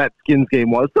that Skins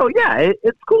game was. So, yeah,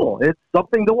 it's cool. It's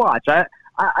something to watch.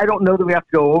 I don't know that we have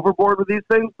to go overboard with these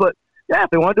things, but yeah, if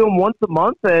they want to do them once a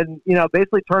month and,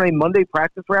 basically turn a Monday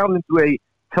practice round into a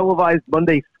televised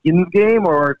Monday Skins game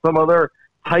or some other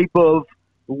type of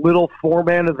little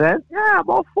four-man event, yeah, I'm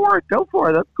all for it. Go for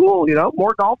it. That's cool.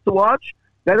 More golf to watch,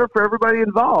 better for everybody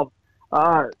involved.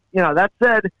 That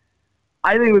said,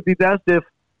 I think it would be best if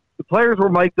the players were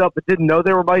mic'd up but didn't know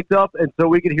they were mic'd up, and so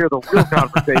we could hear the real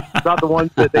conversations, not the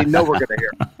ones that they know we're going to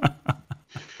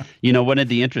hear. One of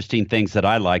the interesting things that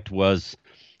I liked was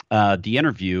the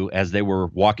interview as they were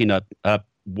walking up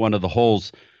one of the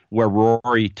holes where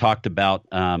Rory talked about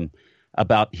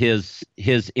his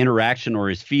interaction or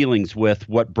his feelings with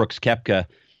what Brooks Koepka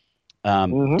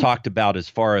talked about as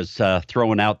far as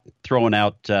throwing out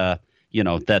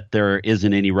that there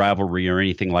isn't any rivalry or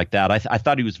anything like that. I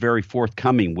thought he was very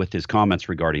forthcoming with his comments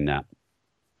regarding that.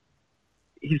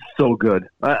 He's so good.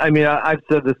 I mean, I've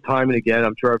said this time and again.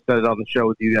 I'm sure I've said it on the show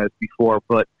with you guys before,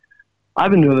 but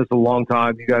I've been doing this a long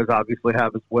time. You guys obviously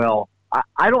have as well.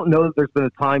 I don't know that there's been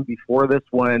a time before this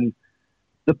when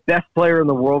the best player in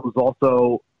the world was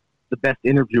also the best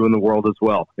interview in the world as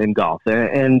well in golf.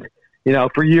 And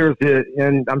for years,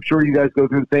 and I'm sure you guys go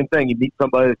through the same thing. You meet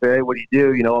somebody and say, hey, what do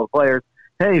you do? All the players.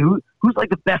 Hey, who's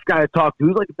like the best guy to talk to?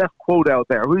 Who's like the best quote out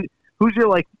there? Who's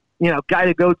your guy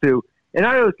to go to? And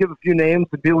I always give a few names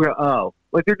and people go, oh.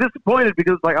 Like they're disappointed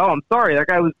because it's like, oh, I'm sorry. That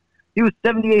guy was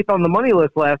 78th on the money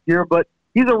list last year, but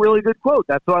he's a really good quote.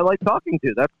 That's who I like talking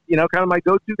to. That's, kind of my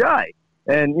go-to guy.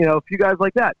 And, a few guys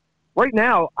like that. Right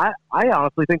now, I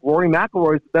honestly think Rory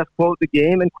McIlroy is the best quote in the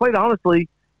game. And quite honestly,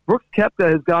 Brooks Koepka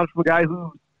has gone from a guy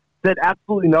who said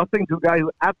absolutely nothing to a guy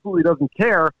who absolutely doesn't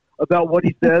care about what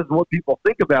he says and what people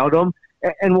think about him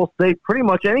and will say pretty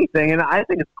much anything. And I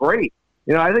think it's great.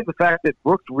 I think the fact that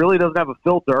Brooks really doesn't have a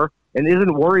filter and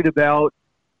isn't worried about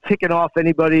kicking off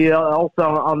anybody else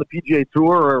on the PGA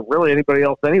Tour or really anybody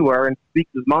else anywhere and speaks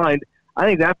his mind, I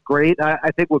think that's great.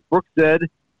 I think what Brooks said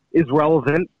is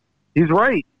relevant. He's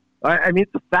right. I mean,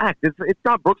 it's a fact. It's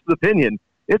not Brooks' opinion.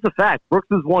 It's a fact. Brooks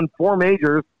has won 4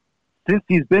 majors since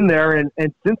he's been there, and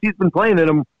since he's been playing in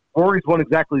them, Rory's won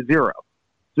exactly 0.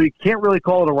 So you can't really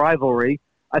call it a rivalry.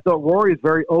 I thought Rory is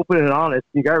very open and honest.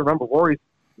 You got to remember, Rory's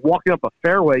walking up a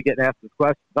fairway getting asked this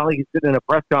question. It's not like he's sitting in a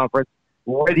press conference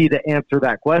ready to answer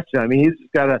that question. I mean, he's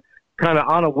just got to kind of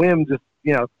on a whim just,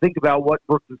 think about what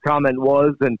Brooks' comment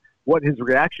was and what his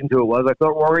reaction to it was. I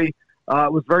thought Rory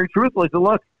was very truthful. He said,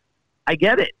 look, I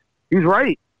get it. He's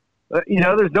right.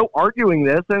 There's no arguing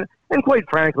this. And quite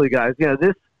frankly, guys,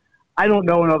 this, I don't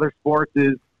know in other sports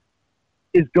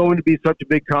is going to be such a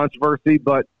big controversy,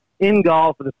 but in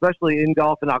golf, and especially in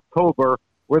golf in October,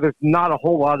 where there's not a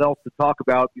whole lot else to talk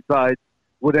about besides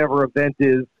whatever event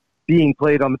is being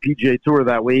played on the PGA Tour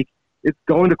that week, it's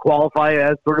going to qualify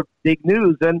as sort of big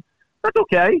news. And that's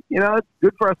okay. It's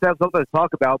good for us to have something to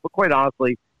talk about, but quite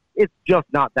honestly, it's just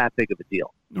not that big of a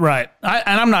deal. Right.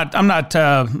 I'm not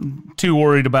too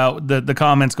worried about the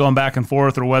comments going back and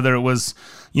forth or whether it was,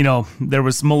 there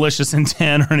was malicious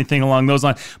intent or anything along those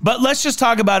lines. But let's just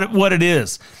talk about it, what it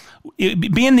is.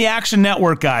 Being the Action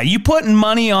Network guy, you putting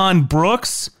money on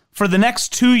Brooks for the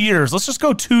next 2 years. Let's just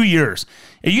go 2 years.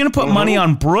 Are you going to put money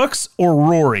on Brooks or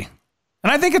Rory?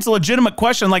 And I think it's a legitimate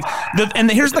question.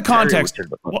 And here's the context.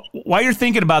 While you're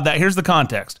thinking about that, here's the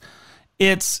context.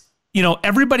 It's,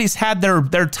 everybody's had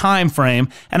their time frame,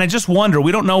 and I just wonder.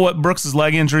 We don't know what Brooks'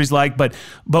 leg injury is like, but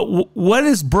what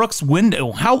is Brooks'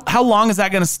 window? How long is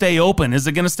that going to stay open? Is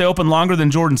it going to stay open longer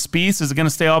than Jordan Spieth? Is it going to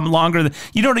stay open longer than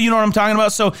you know what I'm talking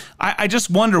about? So I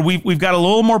just wonder. We've got a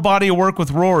little more body of work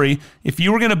with Rory. If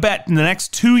you were going to bet in the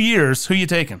next 2 years, who are you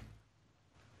taking?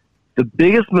 The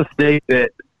biggest mistake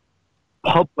that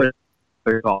public,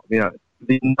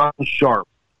 the non-sharp,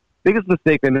 biggest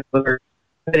mistake in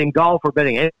betting golf or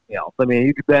betting anything else. I mean,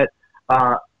 you could bet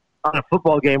on a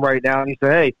football game right now, and you say,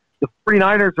 hey, the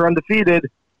 49ers are undefeated,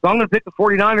 so I'm going to pick the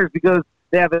 49ers because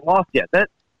they haven't lost yet.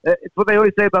 It's what they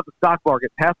always say about the stock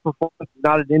market. Past performance is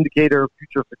not an indicator of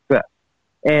future success.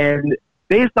 And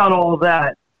based on all of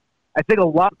that, I think a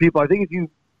lot of people, if you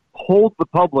polled the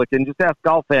public and just ask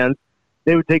golf fans,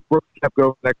 they would take Brooks Koepka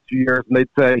over the next few years, and they'd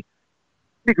say,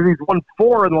 because he's won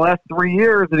 4 in the last 3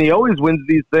 years, and he always wins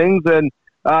these things, and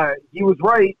he was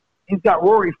right. He's got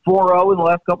Rory 4-0 in the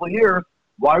last couple of years.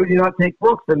 Why would you not take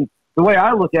Brooks? And the way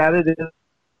I look at it is,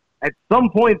 at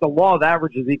some point, the law of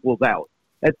averages equals out.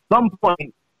 At some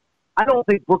point, I don't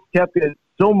think Brooks Koepka is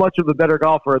so much of a better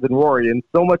golfer than Rory and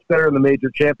so much better in the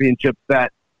major championships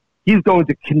that he's going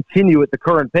to continue at the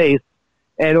current pace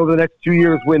and over the next 2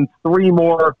 years win 3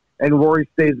 more and Rory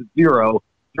stays at 0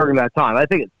 during that time. I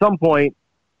think at some point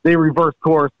they reverse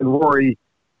course and Rory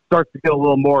starts to get a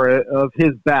little more of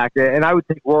his back. And I would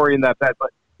take Rory in that bet, but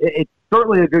it's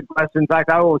certainly a good question. In fact,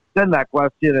 I will extend that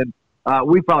question, and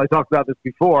we've probably talked about this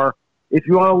before. If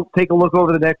you want to take a look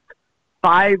over the next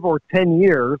 5 or 10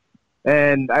 years,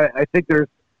 and I think there's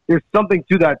something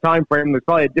to that time frame. There's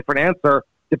probably a different answer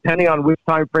depending on which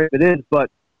time frame it is, but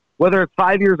whether it's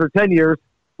 5 years or 10 years,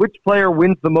 which player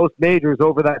wins the most majors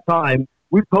over that time?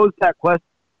 We posed that question.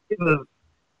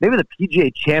 Maybe the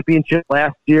PGA Championship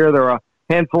last year. There were a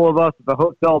handful of us at the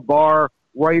hotel bar,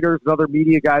 writers and other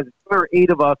media guys. There were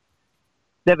 8 of us,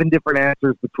 7 different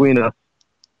answers between us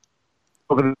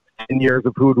over the 10 years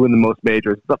of who would win the most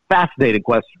majors. It's a fascinating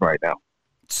question right now.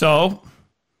 So,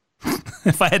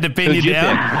 if I had to pin you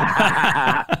down.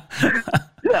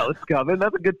 Yeah, it's coming.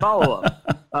 That's a good follow-up.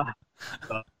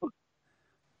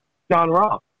 Jon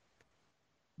Rahm.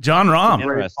 Jon Rahm.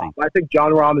 Interesting. I think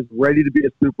Jon Rahm is ready to be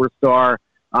a superstar.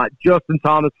 Justin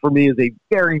Thomas, for me, is a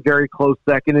very, very close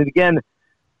second. And again,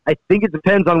 I think it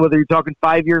depends on whether you're talking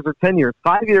 5 years or 10 years.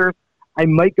 5 years, I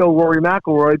might go Rory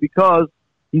McIlroy because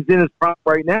he's in his prime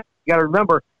right now. You got to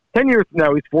remember, 10 years from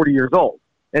now, he's 40 years old.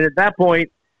 And at that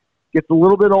point, gets a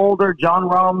little bit older. Jon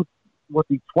Rahm's,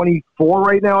 24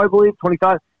 right now, I believe,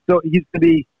 25. So he's going to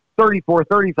be 34,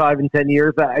 35 in 10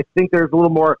 years. I think there's a little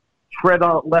more tread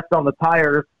left on the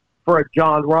tires for a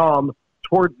Jon Rahm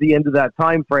towards the end of that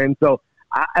time frame. So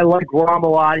I like Rahm a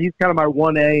lot. He's kind of my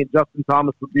 1A, and Justin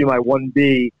Thomas would be my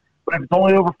 1B. But if it's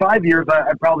only over 5 years,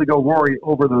 I'd probably go Rory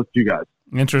over those two guys.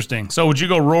 Interesting. So would you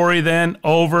go Rory then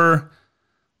over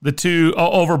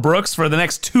over Brooks for the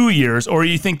next 2 years, or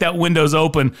you think that window's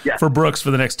open for Brooks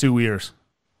for the next 2 years?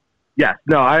 Yes.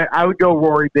 No, I would go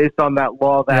Rory based on that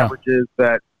law of averages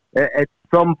that at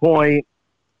some point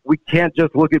we can't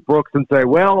just look at Brooks and say,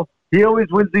 well, he always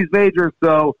wins these majors,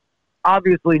 so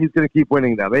obviously he's going to keep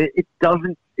winning them. It just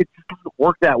doesn't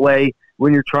work that way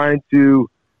when you're trying to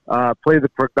play the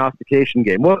prognostication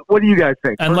game. What do you guys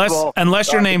think?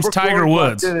 Unless your name's Tiger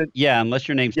Woods. Unless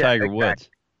your name's Tiger Woods.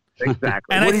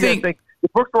 Exactly. And what do you guys think? The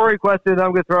Brooks Rory question,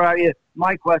 I'm going to throw out you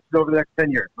my question over the next 10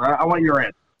 years. I want your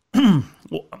answer.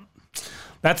 Well,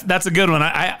 that's a good one.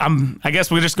 I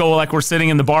guess we just go like we're sitting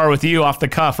in the bar with you off the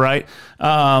cuff, right?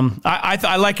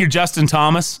 I like your Justin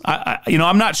Thomas.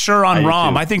 I'm not sure on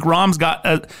Rahm. I think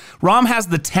Rahm has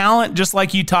the talent, just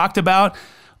like you talked about,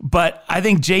 but I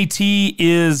think JT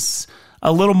is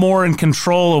a little more in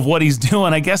control of what he's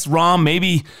doing. I guess Rahm,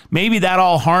 maybe that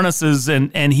all harnesses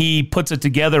and he puts it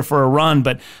together for a run,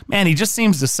 but man, he just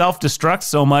seems to self-destruct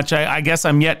so much. I guess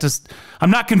I'm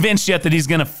not convinced yet that he's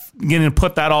going to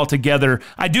put that all together.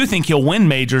 I do think he'll win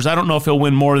majors. I don't know if he'll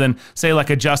win more than, say,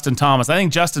 like a Justin Thomas. I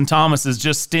think Justin Thomas is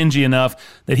just stingy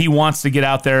enough that he wants to get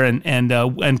out there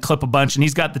and clip a bunch, and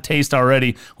he's got the taste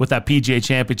already with that PGA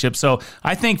Championship. So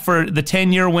I think for the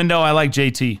 10-year window, I like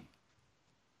JT.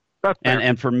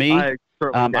 And for me,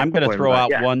 I'm going to throw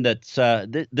out one that's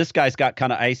this guy's got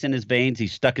kind of ice in his veins.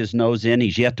 He's stuck his nose in.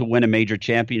 He's yet to win a major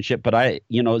championship, but Xander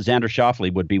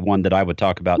Schauffele would be one that I would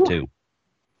talk about too.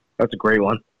 That's a great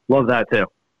one. Love that too.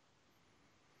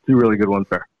 Two really good ones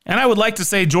there. And I would like to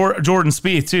say Jordan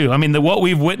Spieth too. I mean, what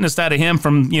we've witnessed out of him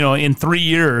from in 3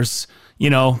 years.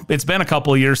 It's been a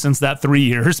couple of years since that 3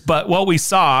 years, but what we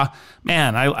saw,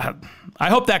 man, I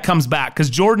hope that comes back because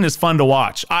Jordan is fun to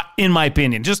watch, in my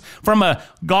opinion. Just from a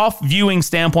golf viewing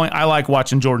standpoint, I like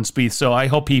watching Jordan Spieth, so I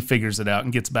hope he figures it out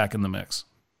and gets back in the mix.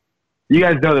 You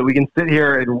guys know that we can sit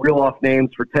here and reel off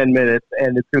names for 10 minutes,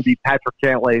 and it's going to be Patrick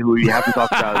Cantlay, who we haven't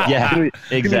talked about at all. Yeah,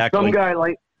 exactly. Some guy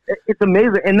it's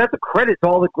amazing, and that's a credit to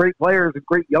all the great players and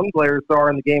great young players that are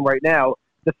in the game right now.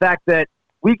 The fact that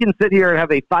we can sit here and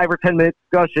have a 5 or 10 minute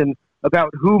discussion about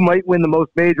who might win the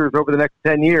most majors over the next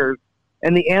 10 years,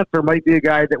 and the answer might be a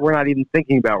guy that we're not even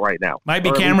thinking about right now. Might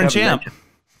be Cameron Champ.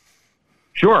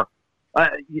 Sure.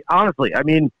 Honestly, I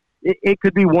mean, it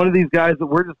could be one of these guys that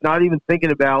we're just not even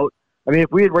thinking about I mean,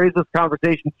 if we had raised this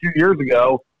conversation 2 years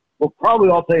ago, we're probably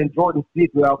all saying Jordan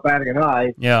Spieth without batting an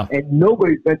eye. Yeah. And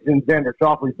nobody's mentioning Xander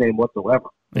Schauffele's name whatsoever.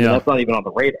 I mean, that's not even on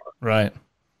the radar. Right.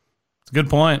 It's a good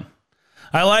point.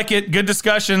 I like it. Good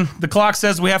discussion. The clock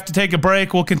says we have to take a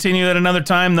break. We'll continue at another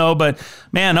time, though. But,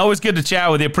 man, always good to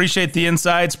chat with you. Appreciate the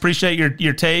insights. Appreciate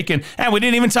your take. And we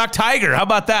didn't even talk Tiger. How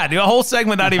about that? A whole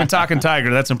segment not even talking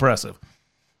Tiger. That's impressive.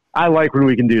 I like when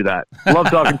we can do that. Love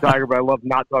talking Tiger, but I love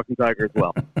not talking Tiger as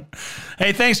well.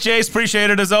 Hey, thanks, Jace. Appreciate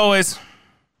it as always.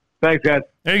 Thanks, guys.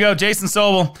 There you go. Jason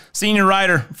Sobel, senior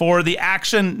writer for the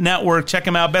Action Network. Check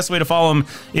him out. Best way to follow him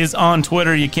is on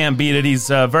Twitter. You can't beat it. He's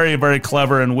very, very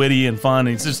clever and witty and fun.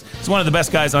 He's one of the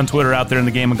best guys on Twitter out there in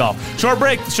the game of golf. Short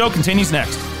break. The show continues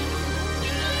next.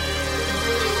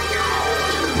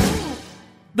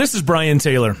 This is Brian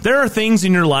Taylor. There are things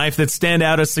in your life that stand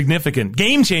out as significant,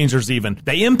 game changers even.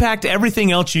 They impact everything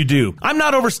else you do. I'm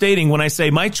not overstating when I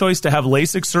say my choice to have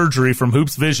LASIK surgery from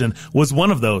Hoops Vision was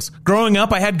one of those. Growing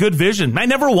up, I had good vision. I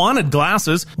never wanted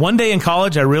glasses. One day in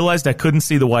college, I realized I couldn't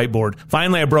see the whiteboard.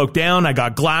 Finally, I broke down. I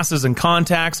got glasses and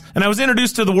contacts, and I was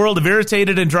introduced to the world of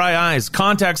irritated and dry eyes,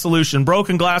 contact solution,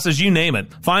 broken glasses, you name it.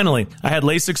 Finally, I had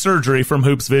LASIK surgery from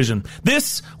Hoops Vision.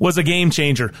 This was a game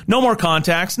changer. No more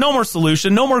contacts, no more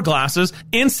solution, no more glasses.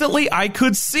 Instantly, I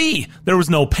could see. There was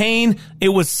no pain. It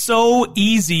was so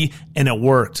easy, and it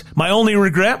worked. My only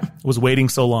regret was waiting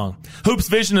so long. Hoops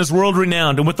Vision is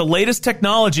world-renowned, and with the latest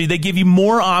technology, they give you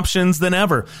more options than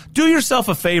ever. Do yourself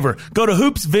a favor. Go to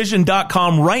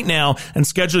hoopsvision.com right now and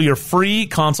schedule your free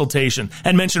consultation.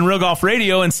 And mention Real Golf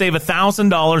Radio and save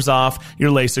 $1,000 off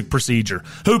your LASIK procedure.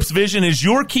 Hoops Vision is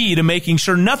your key to making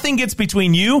sure nothing gets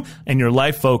between you and your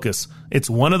life focus. It's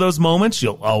one of those moments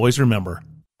you'll always remember.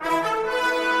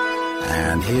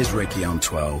 And here's Ricky on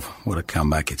 12. What a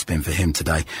comeback it's been for him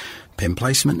today. Pin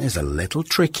placement is a little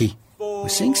tricky. We're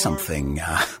seeing something.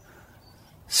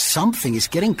 Something is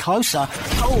getting closer.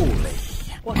 Holy.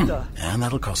 What the? And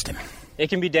that'll cost him. It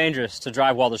can be dangerous to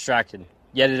drive while distracted.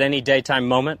 Yet at any daytime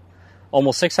moment,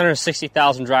 almost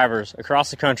 660,000 drivers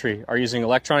across the country are using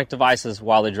electronic devices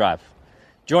while they drive.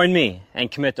 Join me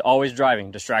and commit to always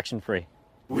driving distraction-free.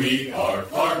 We are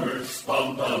farmers.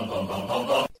 Bum, bum, bum, bum, bum,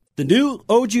 bum. The new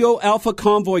OGIO Alpha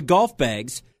Convoy golf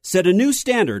bags set a new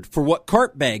standard for what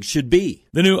cart bags should be.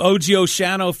 The new OGIO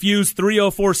Shano Fuse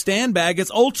 304 stand bag is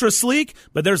ultra sleek,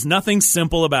 but there's nothing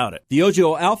simple about it. The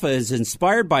OGIO Alpha is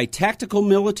inspired by tactical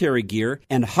military gear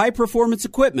and high-performance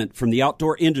equipment from the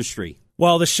outdoor industry.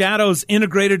 While the Shadow's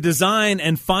integrated design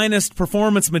and finest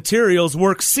performance materials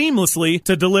work seamlessly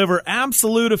to deliver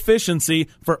absolute efficiency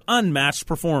for unmatched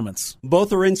performance.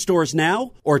 Both are in stores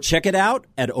now, or check it out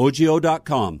at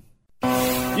ogio.com.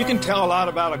 You can tell a lot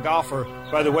about a golfer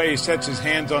by the way he sets his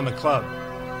hands on the club.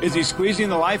 Is he squeezing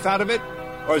the life out of it,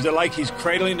 or is it like he's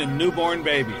cradling a newborn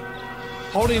baby?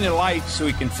 Holding it light so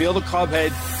he can feel the club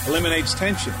head eliminates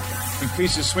tension,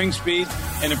 increases swing speed,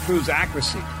 and improves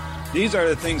accuracy. These are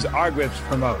the things our grips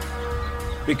promote.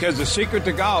 Because the secret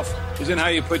to golf isn't how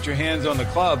you put your hands on the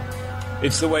club,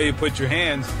 it's the way you put your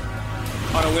hands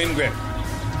on a Win grip.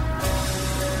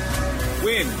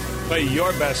 Win, play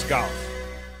your best golf.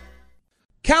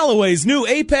 Callaway's new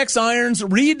Apex irons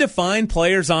redefine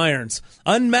players' irons.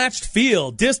 Unmatched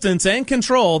feel, distance, and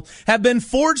control have been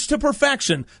forged to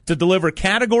perfection to deliver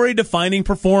category-defining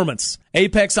performance.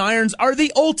 Apex irons are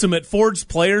the ultimate forged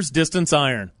player's distance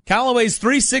iron. Callaway's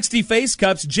 360 face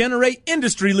cups generate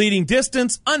industry-leading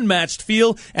distance, unmatched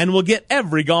feel, and will get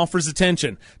every golfer's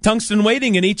attention. Tungsten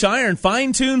weighting in each iron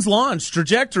fine-tunes launch,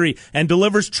 trajectory, and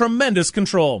delivers tremendous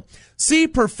control. See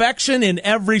perfection in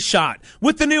every shot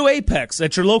with the new Apex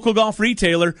at your local golf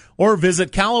retailer, or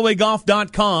visit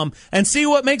CallawayGolf.com and see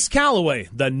what makes Callaway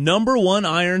the #1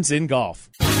 irons in golf.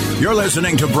 You're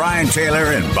listening to Brian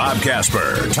Taylor and Bob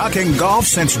Casper, talking golf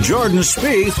since Jordan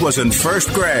Spieth was in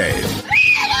first grade.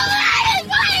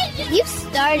 You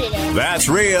started it. That's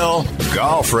Real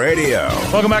Golf Radio.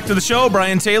 Welcome back to the show.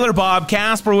 Brian Taylor, Bob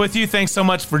Casper with you. Thanks so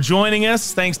much for joining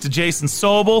us. Thanks to Jason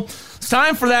Sobel. It's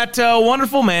time for that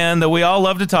wonderful man that we all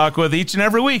love to talk with each and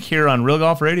every week here on Real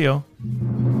Golf Radio.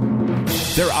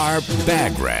 There are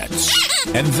bag rats,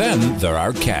 and then there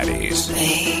are caddies.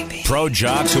 Baby. Pro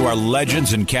jocks who are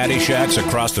legends in caddy shacks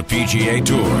across the PGA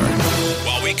Tour.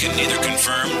 While we can neither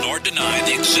confirm nor deny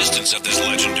the existence of this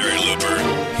legendary looper,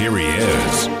 here he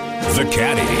is, the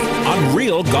Caddie on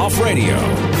Real Golf Radio.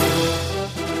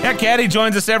 Yeah, Caddie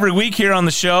joins us every week here on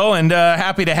the show, and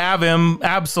happy to have him.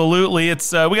 Absolutely.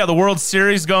 It's we got the World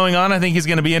Series going on. I think he's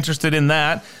going to be interested in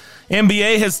that.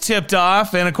 NBA has tipped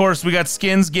off, and of course we got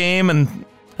Skins game and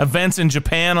events in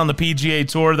Japan on the PGA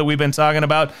Tour that we've been talking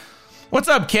about. What's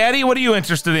up, Caddie? What are you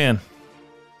interested in?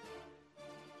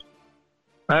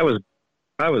 I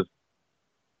was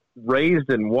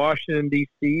raised in Washington,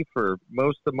 D.C. for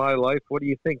most of my life. What do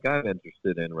you think I'm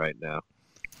interested in right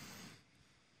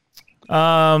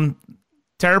now?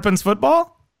 Terrapins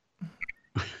football?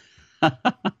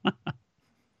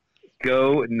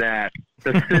 Go Nats.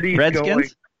 The city's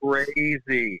Redskins? going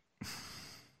crazy.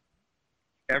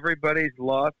 Everybody's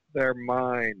lost their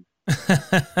mind.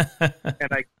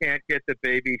 And I can't get the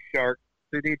baby shark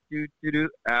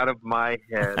out of my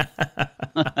head.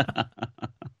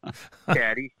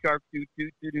 Caddie shark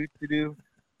It's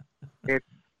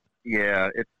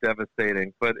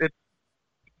devastating, but it's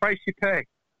the price you pay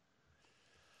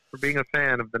for being a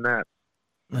fan of the Nats.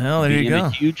 Well, there you go. A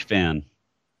huge fan.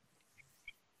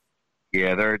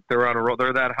 Yeah, they're on a roll.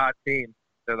 They're that hot team.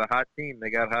 They're the hot team. They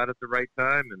got hot at the right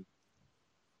time, and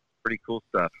pretty cool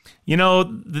stuff. You know,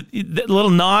 the little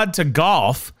nod to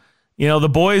golf. You know, the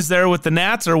boys there with the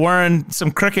Nats are wearing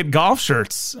some cricket golf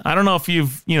shirts. I don't know if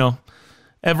you've,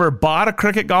 ever bought a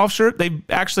cricket golf shirt. They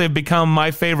actually have become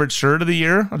my favorite shirt of the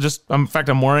year. In fact,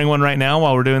 I'm wearing one right now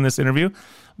while we're doing this interview.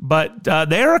 But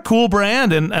they're a cool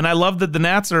brand, and I love that the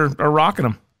Nats are rocking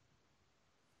them.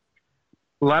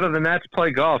 A lot of the Nats play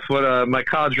golf. My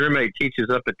college roommate teaches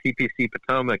up at TPC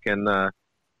Potomac, and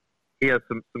he has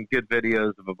some good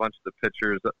videos of a bunch of the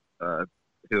pitchers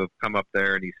who have come up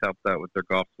there, and he's helped out with their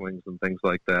golf swings and things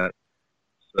like that.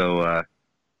 So,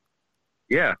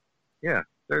 there's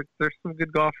some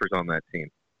good golfers on that team.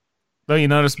 Though you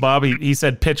notice, Bob, he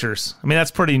said pitchers. I mean,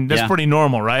 that's pretty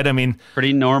normal, right? I mean,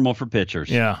 pretty normal for pitchers.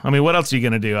 Yeah. I mean, what else are you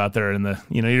going to do out there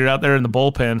you're out there in the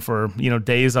bullpen for,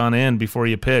 days on end before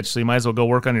you pitch. So you might as well go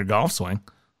work on your golf swing.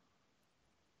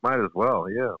 Might as well,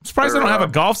 yeah. I'm surprised they don't have a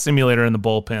golf simulator in the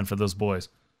bullpen for those boys.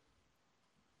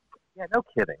 Yeah, no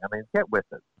kidding. I mean, get with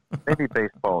it. Maybe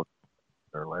baseball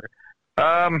or later.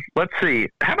 Let's see.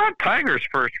 How about Tigers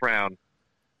first round?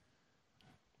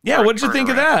 Yeah, what did you think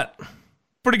of that?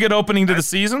 Pretty good opening to the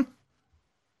season.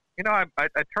 I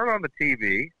turn on the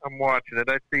TV. I'm watching it.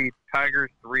 I see Tigers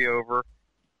 3 over.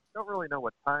 Don't really know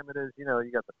what time it is. You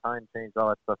got the time change, all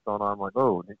that stuff going on. I'm like,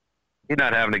 oh, he's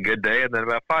not having a good day. And then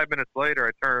about 5 minutes later,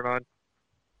 I turn it on.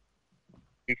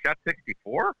 He shot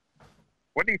 64?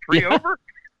 Wasn't he 3 over?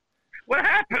 What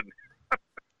happened?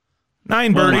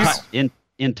 9 birdies.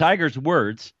 In Tiger's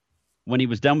words, when he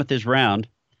was done with his round,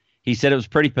 he said it was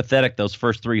pretty pathetic, those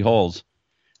first 3 holes.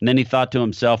 And then he thought to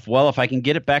himself, well, if I can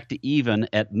get it back to even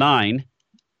at 9,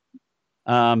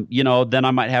 then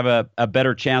I might have a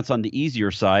better chance on the easier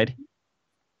side.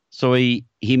 So he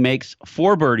makes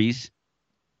 4 birdies,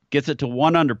 gets it to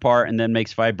 1 under par, and then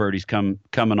makes 5 birdies coming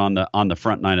on the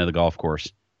front 9 of the golf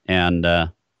course. And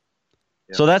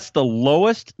so that's the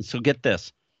lowest. So get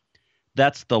this.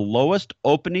 That's the lowest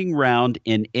opening round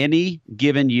in any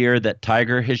given year that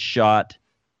Tiger has shot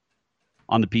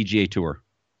on the PGA Tour.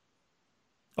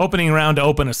 Opening round to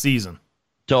open a season.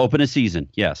 To open a season,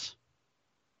 yes.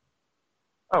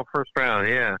 Oh, first round,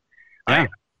 yeah. I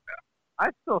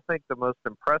still think the most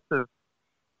impressive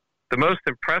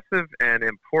and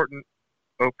important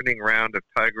opening round of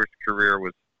Tiger's career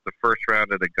was the first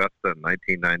round at Augusta in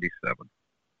 1997.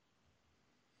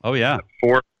 Oh yeah,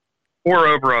 4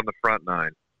 over on the front 9.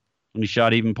 And he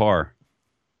shot even par.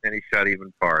 That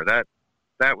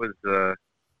was the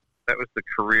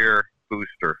career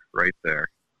booster right there.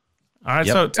 All right,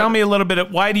 so tell me a little bit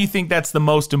of why do you think that's the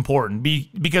most important?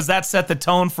 Because that set the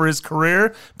tone for his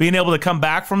career, being able to come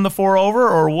back from the 4 over,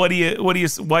 or why do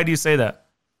you say that?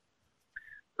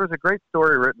 There's a great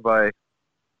story written by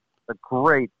a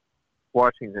great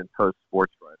Washington Post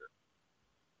sports writer.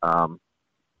 I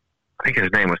think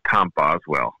his name was Tom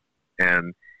Boswell,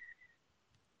 and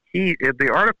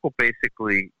the article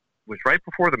basically was right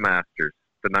before the Masters,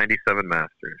 the 97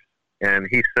 Masters, and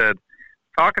he said,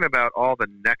 talking about all the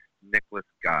next Nicklaus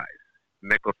guys.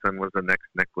 Mickelson was the next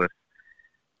Nicklaus.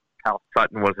 Cal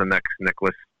Sutton was the next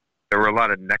Nicklaus. There were a lot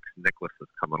of next Nicklauses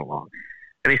coming along.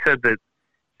 And he said that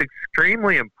it's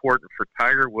extremely important for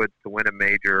Tiger Woods to win a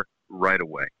major right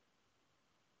away.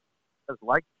 Because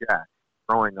like Jack,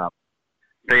 growing up,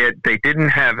 they didn't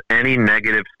have any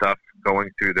negative stuff going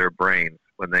through their brains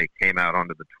when they came out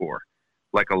onto the tour,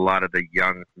 like a lot of the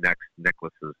young next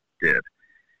Nicklauses did.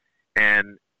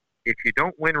 And if you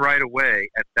don't win right away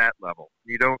at that level,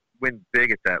 you don't win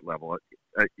big at that level.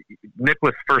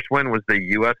 Nicklaus' first win was the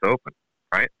U.S. Open,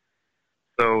 right?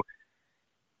 So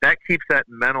that keeps that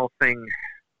mental thing.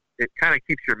 It kind of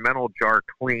keeps your mental jar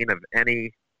clean of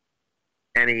any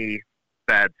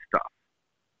bad stuff.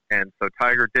 And so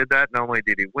Tiger did that. Not only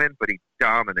did he win, but he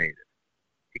dominated.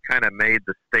 He kind of made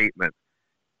the statement,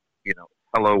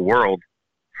 hello world,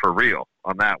 for real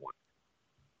on that one.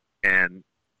 And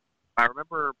I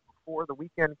remember before the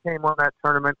weekend came on that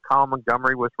tournament, Colin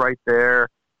Montgomery was right there.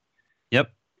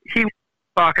 Yep. He was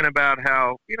talking about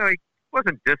how, he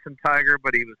wasn't dissing Tiger,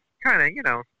 but he was kind of,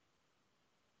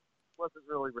 wasn't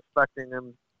really respecting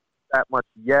him that much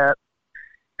yet.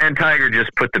 And Tiger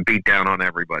just put the beat down on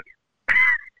everybody.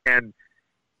 And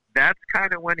that's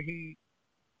kind of when he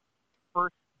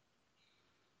first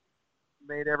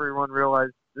made everyone realize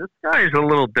this guy is a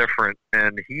little different,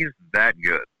 and he's that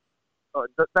good.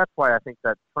 That's why I think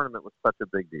that tournament was such a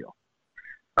big deal.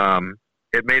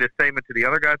 It made a statement to the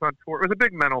other guys on tour. It was a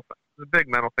big mental thing. It was a big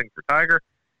mental thing for Tiger.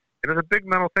 It was a big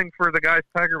mental thing for the guys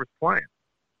Tiger was playing.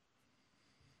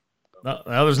 No,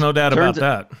 there's no doubt about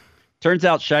that. Turns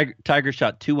out Tiger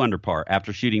shot 2 under par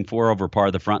after shooting 4 over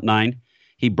par the front 9.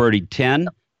 He birdied 10,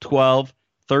 12,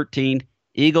 13,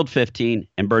 eagled 15,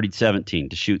 and birdied 17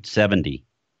 to shoot 70.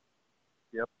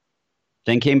 Yep.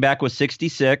 Then came back with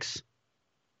 66.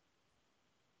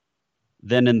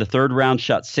 Then in the third round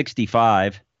shot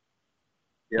 65.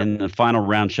 Yep. In the final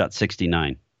round shot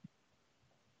 69.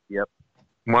 Yep.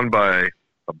 Won by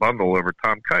a bundle over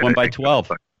Tom Kite. Won by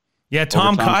 12. Yeah,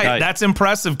 Tom Kite. That's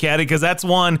impressive, Caddie, because that's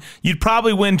one you'd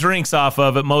probably win drinks off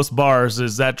of at most bars,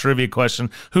 is that trivia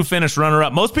question. Who finished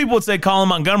runner-up? Most people would say Colin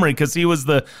Montgomery because he was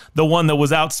the one that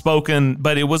was outspoken,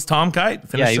 but it was Tom Kite.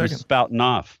 Yeah, he was spouting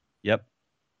off. Yep.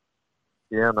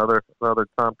 Yeah, another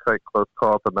Tom Kite close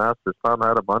call at the Masters. Tom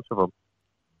had a bunch of them.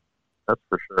 That's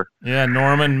for sure. Yeah,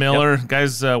 Norman, Miller,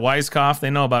 guys, Weiskopf, they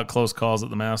know about close calls at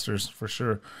the Masters for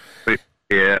sure.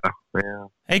 Yeah.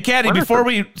 Hey, Caddie, before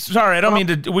sorry, I don't mean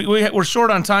to, we're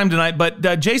short on time tonight, but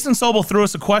Jason Sobel threw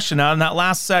us a question out in that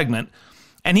last segment,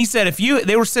 and he said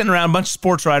they were sitting around, a bunch of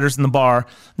sports writers in the bar,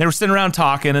 they were sitting around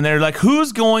talking, and they're like, who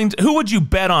would you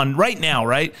bet on right now,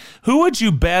 right? Who would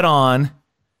you bet on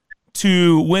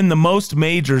to win the most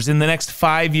majors in the next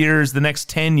 5 years, the next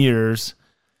 10 years?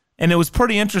 And it was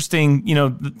pretty interesting,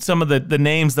 some of the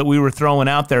names that we were throwing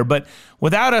out there, but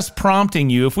without us prompting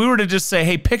you, if we were to just say,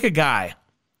 hey, pick a guy.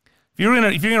 If you're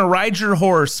gonna ride your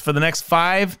horse for the next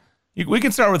 5, we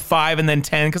can start with 5 and then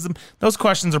 10 because those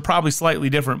questions are probably slightly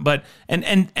different. But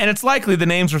and it's likely the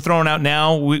names we're throwing out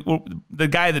now. The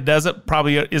guy that does it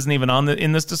probably isn't even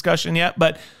in this discussion yet.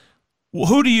 But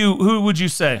who would you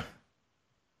say?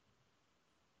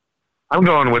 I'm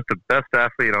going with the best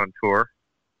athlete on tour,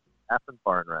 Appin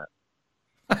Barnrat.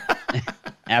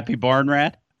 Appy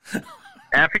Barnrat.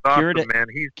 Appy, awesome, man.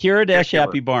 He's Kiradesh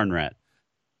Appy Barnrat.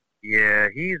 Yeah,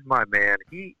 he's my man.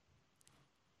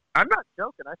 I'm not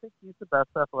joking. I think he's the best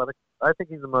athletic. I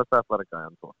think he's the most athletic guy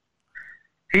on tour.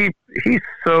 His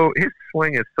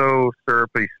swing is so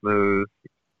syrupy smooth.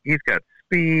 He's got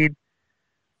speed.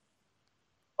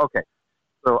 Okay,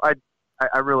 so I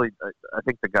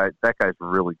think that guy's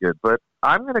really good. But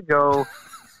I'm gonna go.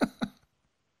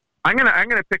 I'm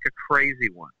gonna pick a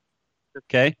crazy one.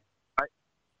 Okay. The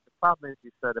problem is, you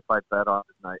said if I bet on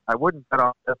tonight, I wouldn't bet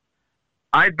on this.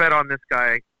 I'd bet on this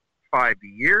guy 5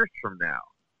 years from now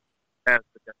as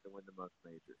the guy to win the most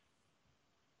majors.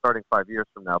 Starting 5 years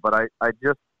from now, but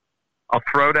I'll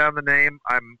throw down the name.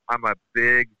 I'm a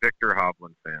big Victor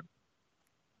Hovland fan.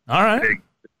 All right.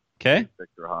 Okay.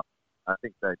 Victor Hovland. I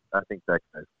think that guy's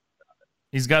got it.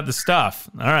 He's got the stuff.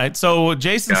 All right. So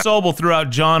Jason Sobel threw out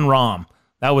John Rahm.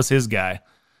 That was his guy.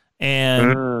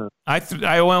 And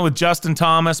I went with Justin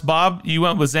Thomas. Bob, you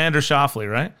went with Xander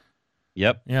Schauffele, right?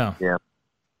 Yep. Yeah.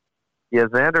 Yeah,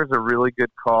 Xander's a really good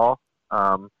call.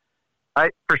 For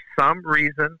some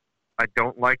reason, I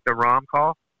don't like the Rahm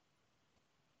call.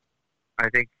 I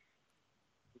think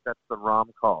that's the Rahm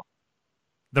call.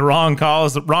 The wrong call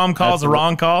is the Rahm call is the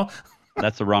wrong call.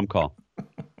 That's the Rahm call.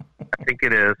 I think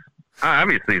it is.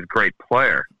 Obviously, he's a great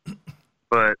player,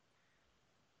 but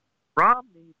Rahm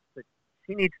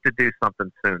needs to do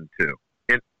something soon too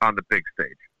on the big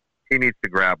stage. He needs to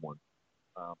grab one.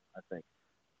 I think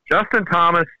Justin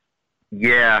Thomas.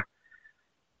 Yeah,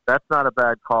 that's not a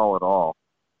bad call at all.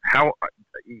 How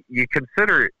you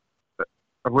consider it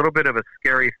a little bit of a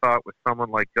scary thought with someone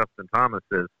like Justin Thomas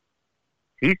is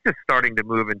he's just starting to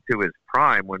move into his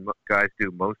prime when guys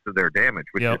do most of their damage,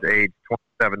 which is age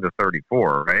 27 to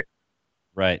 34, right?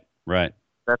 Right.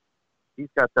 He's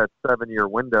got that 7-year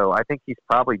window. I think he's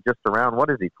probably just around, what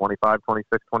is he, 25,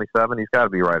 26, 27? He's got to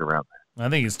be right around there. I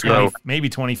think he's 20, maybe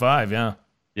 25, yeah.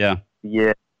 Yeah.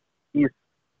 Yeah.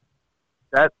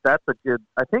 That's a good,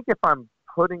 I think if I'm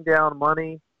putting down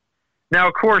money, now,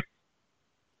 of course,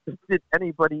 did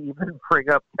anybody even bring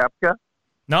up Koepka?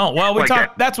 No, well, we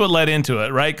talked. That's what led into it,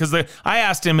 right? Because I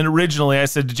asked him originally. I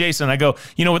said to Jason, I go,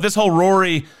 with this whole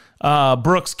Rory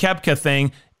Brooks Koepka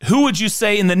thing, who would you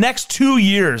say in the next 2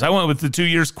 years, I went with the 2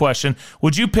 years question,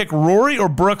 would you pick Rory or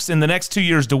Brooks in the next 2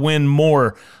 years to win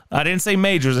more? I didn't say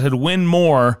majors, I said win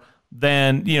more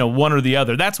than, one or the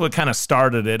other. That's what kind of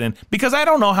started it. And because I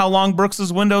don't know how long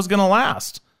Brooks's window is going to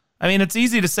last. I mean, it's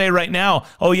easy to say right now,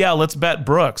 oh yeah, let's bet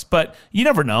Brooks, but you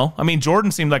never know. I mean,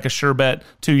 Jordan seemed like a sure bet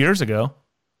 2 years ago.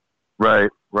 Right.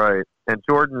 And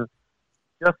Jordan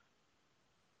just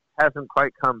hasn't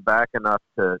quite come back enough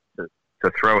to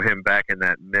throw him back in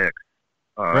that mix.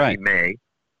 Right. He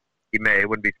may.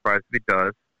 Wouldn't be surprised if he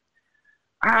does.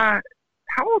 How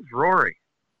old's Rory?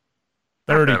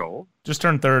 30. Not that old. Just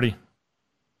turned 30.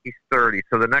 He's 30.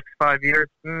 So the next 5 years,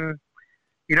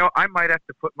 I might have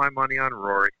to put my money on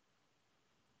Rory.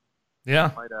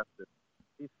 Yeah. I might have to.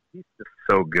 He's just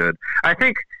so good. I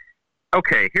think.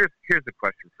 Okay, here's the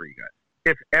question for you guys.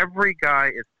 If every guy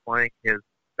is playing his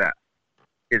best,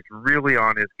 is really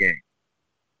on his game,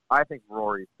 I think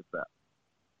Rory's the best.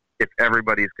 If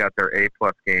everybody's got their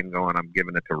A-plus game going, I'm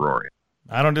giving it to Rory.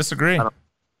 I don't disagree. I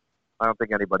don't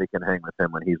think anybody can hang with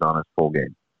him when he's on his full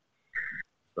game.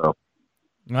 So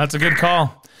that's a good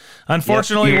call.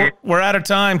 Unfortunately, we're out of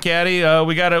time, Caddie.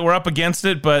 We're up against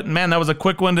it, but man, that was a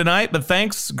quick one tonight. But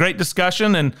thanks, great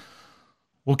discussion, and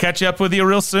we'll catch up with you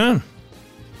real soon.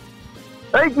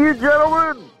 Thank you,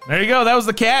 gentlemen. There you go. That was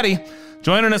the Caddie.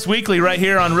 Joining us weekly right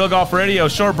here on Real Golf Radio.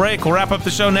 Short break. We'll wrap up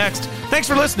the show next. Thanks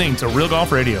for listening to Real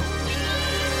Golf Radio.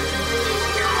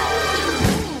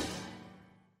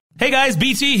 Hey guys,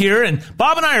 BT here, and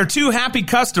Bob and I are two happy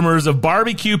customers of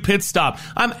Barbecue Pit Stop.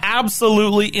 I'm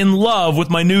absolutely in love with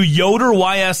my new Yoder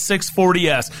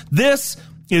YS640S. This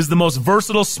is the most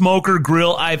versatile smoker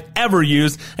grill I've ever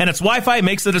used, and its Wi-Fi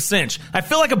makes it a cinch. I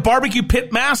feel like a barbecue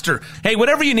pit master. Hey,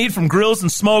 whatever you need from grills and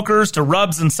smokers to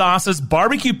rubs and sauces,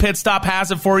 Barbecue Pit Stop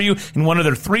has it for you in one of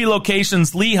their 3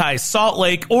 locations, Lehigh, Salt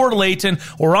Lake, or Layton,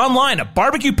 or online at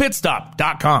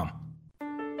barbecuepitstop.com.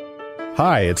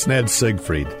 Hi, it's Ned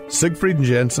Siegfried. Siegfried &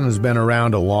 Jensen has been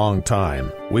around a long time.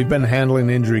 We've been handling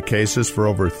injury cases for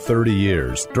over 30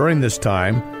 years. During this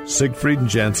time, Siegfried &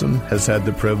 Jensen has had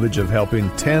the privilege of helping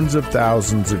tens of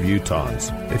thousands of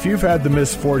Utahns. If you've had the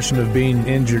misfortune of being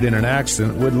injured in an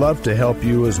accident, we'd love to help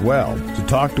you as well. To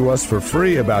talk to us for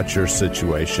free about your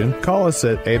situation, call us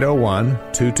at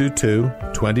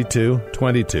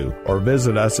 801-222-2222 or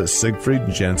visit us at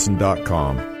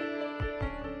siegfriedjensen.com.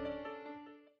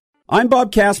 I'm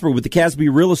Bob Casper with the Casper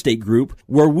Real Estate Group,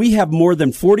 where we have more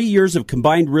than 40 years of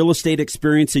combined real estate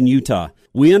experience in Utah.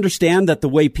 We understand that the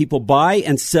way people buy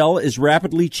and sell is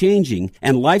rapidly changing,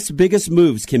 and life's biggest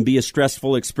moves can be a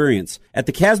stressful experience. At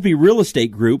the Casper Real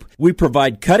Estate Group, we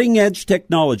provide cutting-edge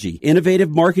technology,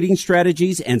 innovative marketing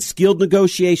strategies, and skilled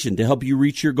negotiation to help you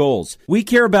reach your goals. We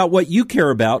care about what you care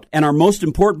about, and our most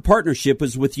important partnership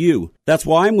is with you. That's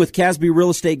why I'm with Casper Real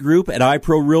Estate Group at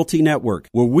iPro Realty Network,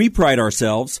 where we pride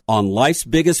ourselves on life's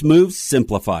biggest moves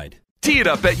simplified. Tee it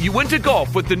up at Uinta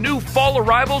Golf with the new fall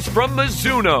arrivals from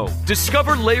Mizuno.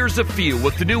 Discover layers of feel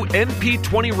with the new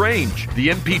MP20 range. The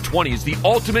MP20 is the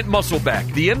ultimate muscle back.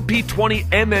 The MP20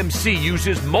 MMC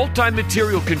uses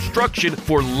multi-material construction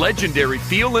for legendary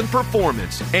feel and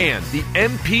performance. And the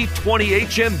MP20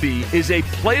 HMB is a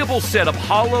playable set of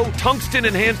hollow,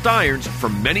 tungsten-enhanced irons for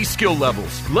many skill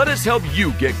levels. Let us help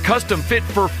you get custom fit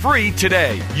for free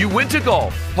today. Uinta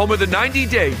Golf, home of the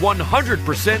 90-day,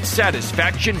 100%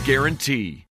 satisfaction guarantee.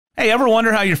 Hey, ever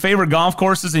wonder how your favorite golf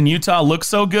courses in Utah look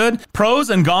so good? Pros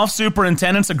and golf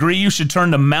superintendents agree you should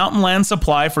turn to Mountain Land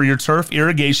Supply for your turf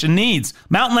irrigation needs.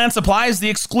 Mountain Land Supply is the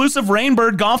exclusive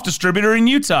Rainbird golf distributor in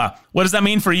Utah. What does that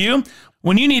mean for you?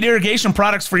 When you need irrigation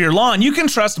products for your lawn, you can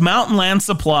trust Mountain Land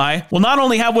Supply will not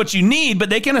only have what you need, but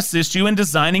they can assist you in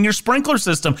designing your sprinkler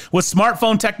system with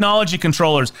smartphone technology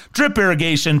controllers, drip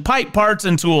irrigation, pipe parts,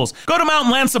 and tools. Go to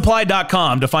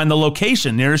mountainlandsupply.com to find the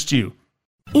location nearest you.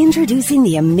 Introducing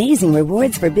the Amazing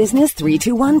Rewards for Business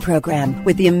 321 program.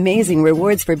 With the Amazing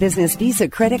Rewards for Business Visa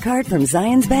credit card from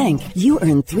Zions Bank, you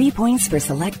earn 3 points for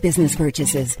select business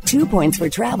purchases, 2 points for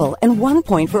travel, and 1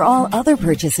 point for all other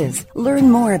purchases. Learn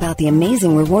more about the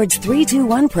Amazing Rewards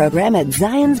 321 program at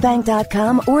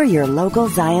zionsbank.com or your local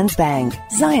Zions Bank.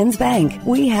 Zions Bank,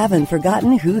 we haven't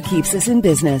forgotten who keeps us in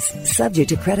business. Subject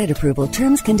to credit approval,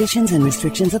 terms, conditions, and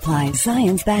restrictions apply.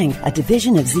 Zions Bank, a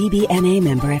division of ZBNA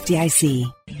member FDIC.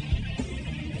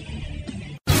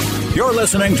 You're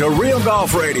listening to Real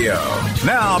Golf Radio.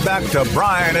 Now back to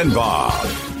Brian and Bob.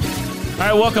 All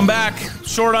right, welcome back.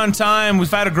 Short on time. We've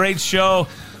had a great show.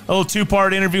 A little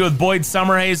 2-part interview with Boyd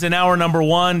Summerhays in hour number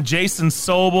 1. Jason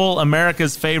Sobel,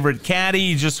 America's favorite caddy.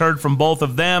 You just heard from both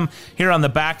of them here on the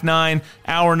back 9.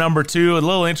 Hour number 2, a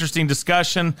little interesting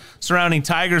discussion surrounding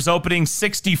Tiger's opening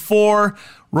 64.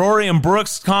 Rory and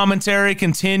Brooks commentary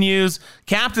continues.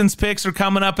 Captain's picks are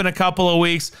coming up in a couple of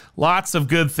weeks. Lots of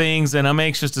good things, and I'm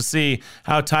anxious to see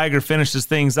how Tiger finishes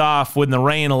things off when the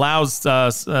rain allows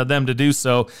them to do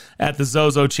so at the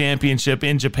Zozo Championship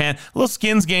in Japan. A little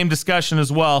skins game discussion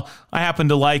as well. I happen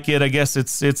to like it. I guess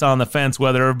it's on the fence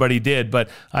whether everybody did, but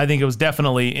I think it was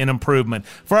definitely an improvement.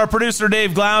 For our producer,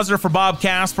 Dave Glauser, for Bob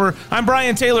Casper, I'm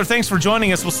Brian Taylor. Thanks for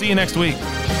joining us. We'll see you next week.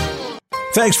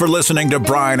 Thanks for listening to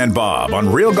Brian and Bob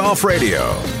on Real Golf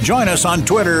Radio. Join us on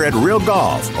Twitter at Real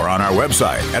Golf or on our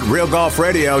website at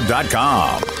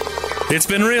realgolfradio.com. It's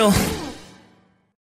been real.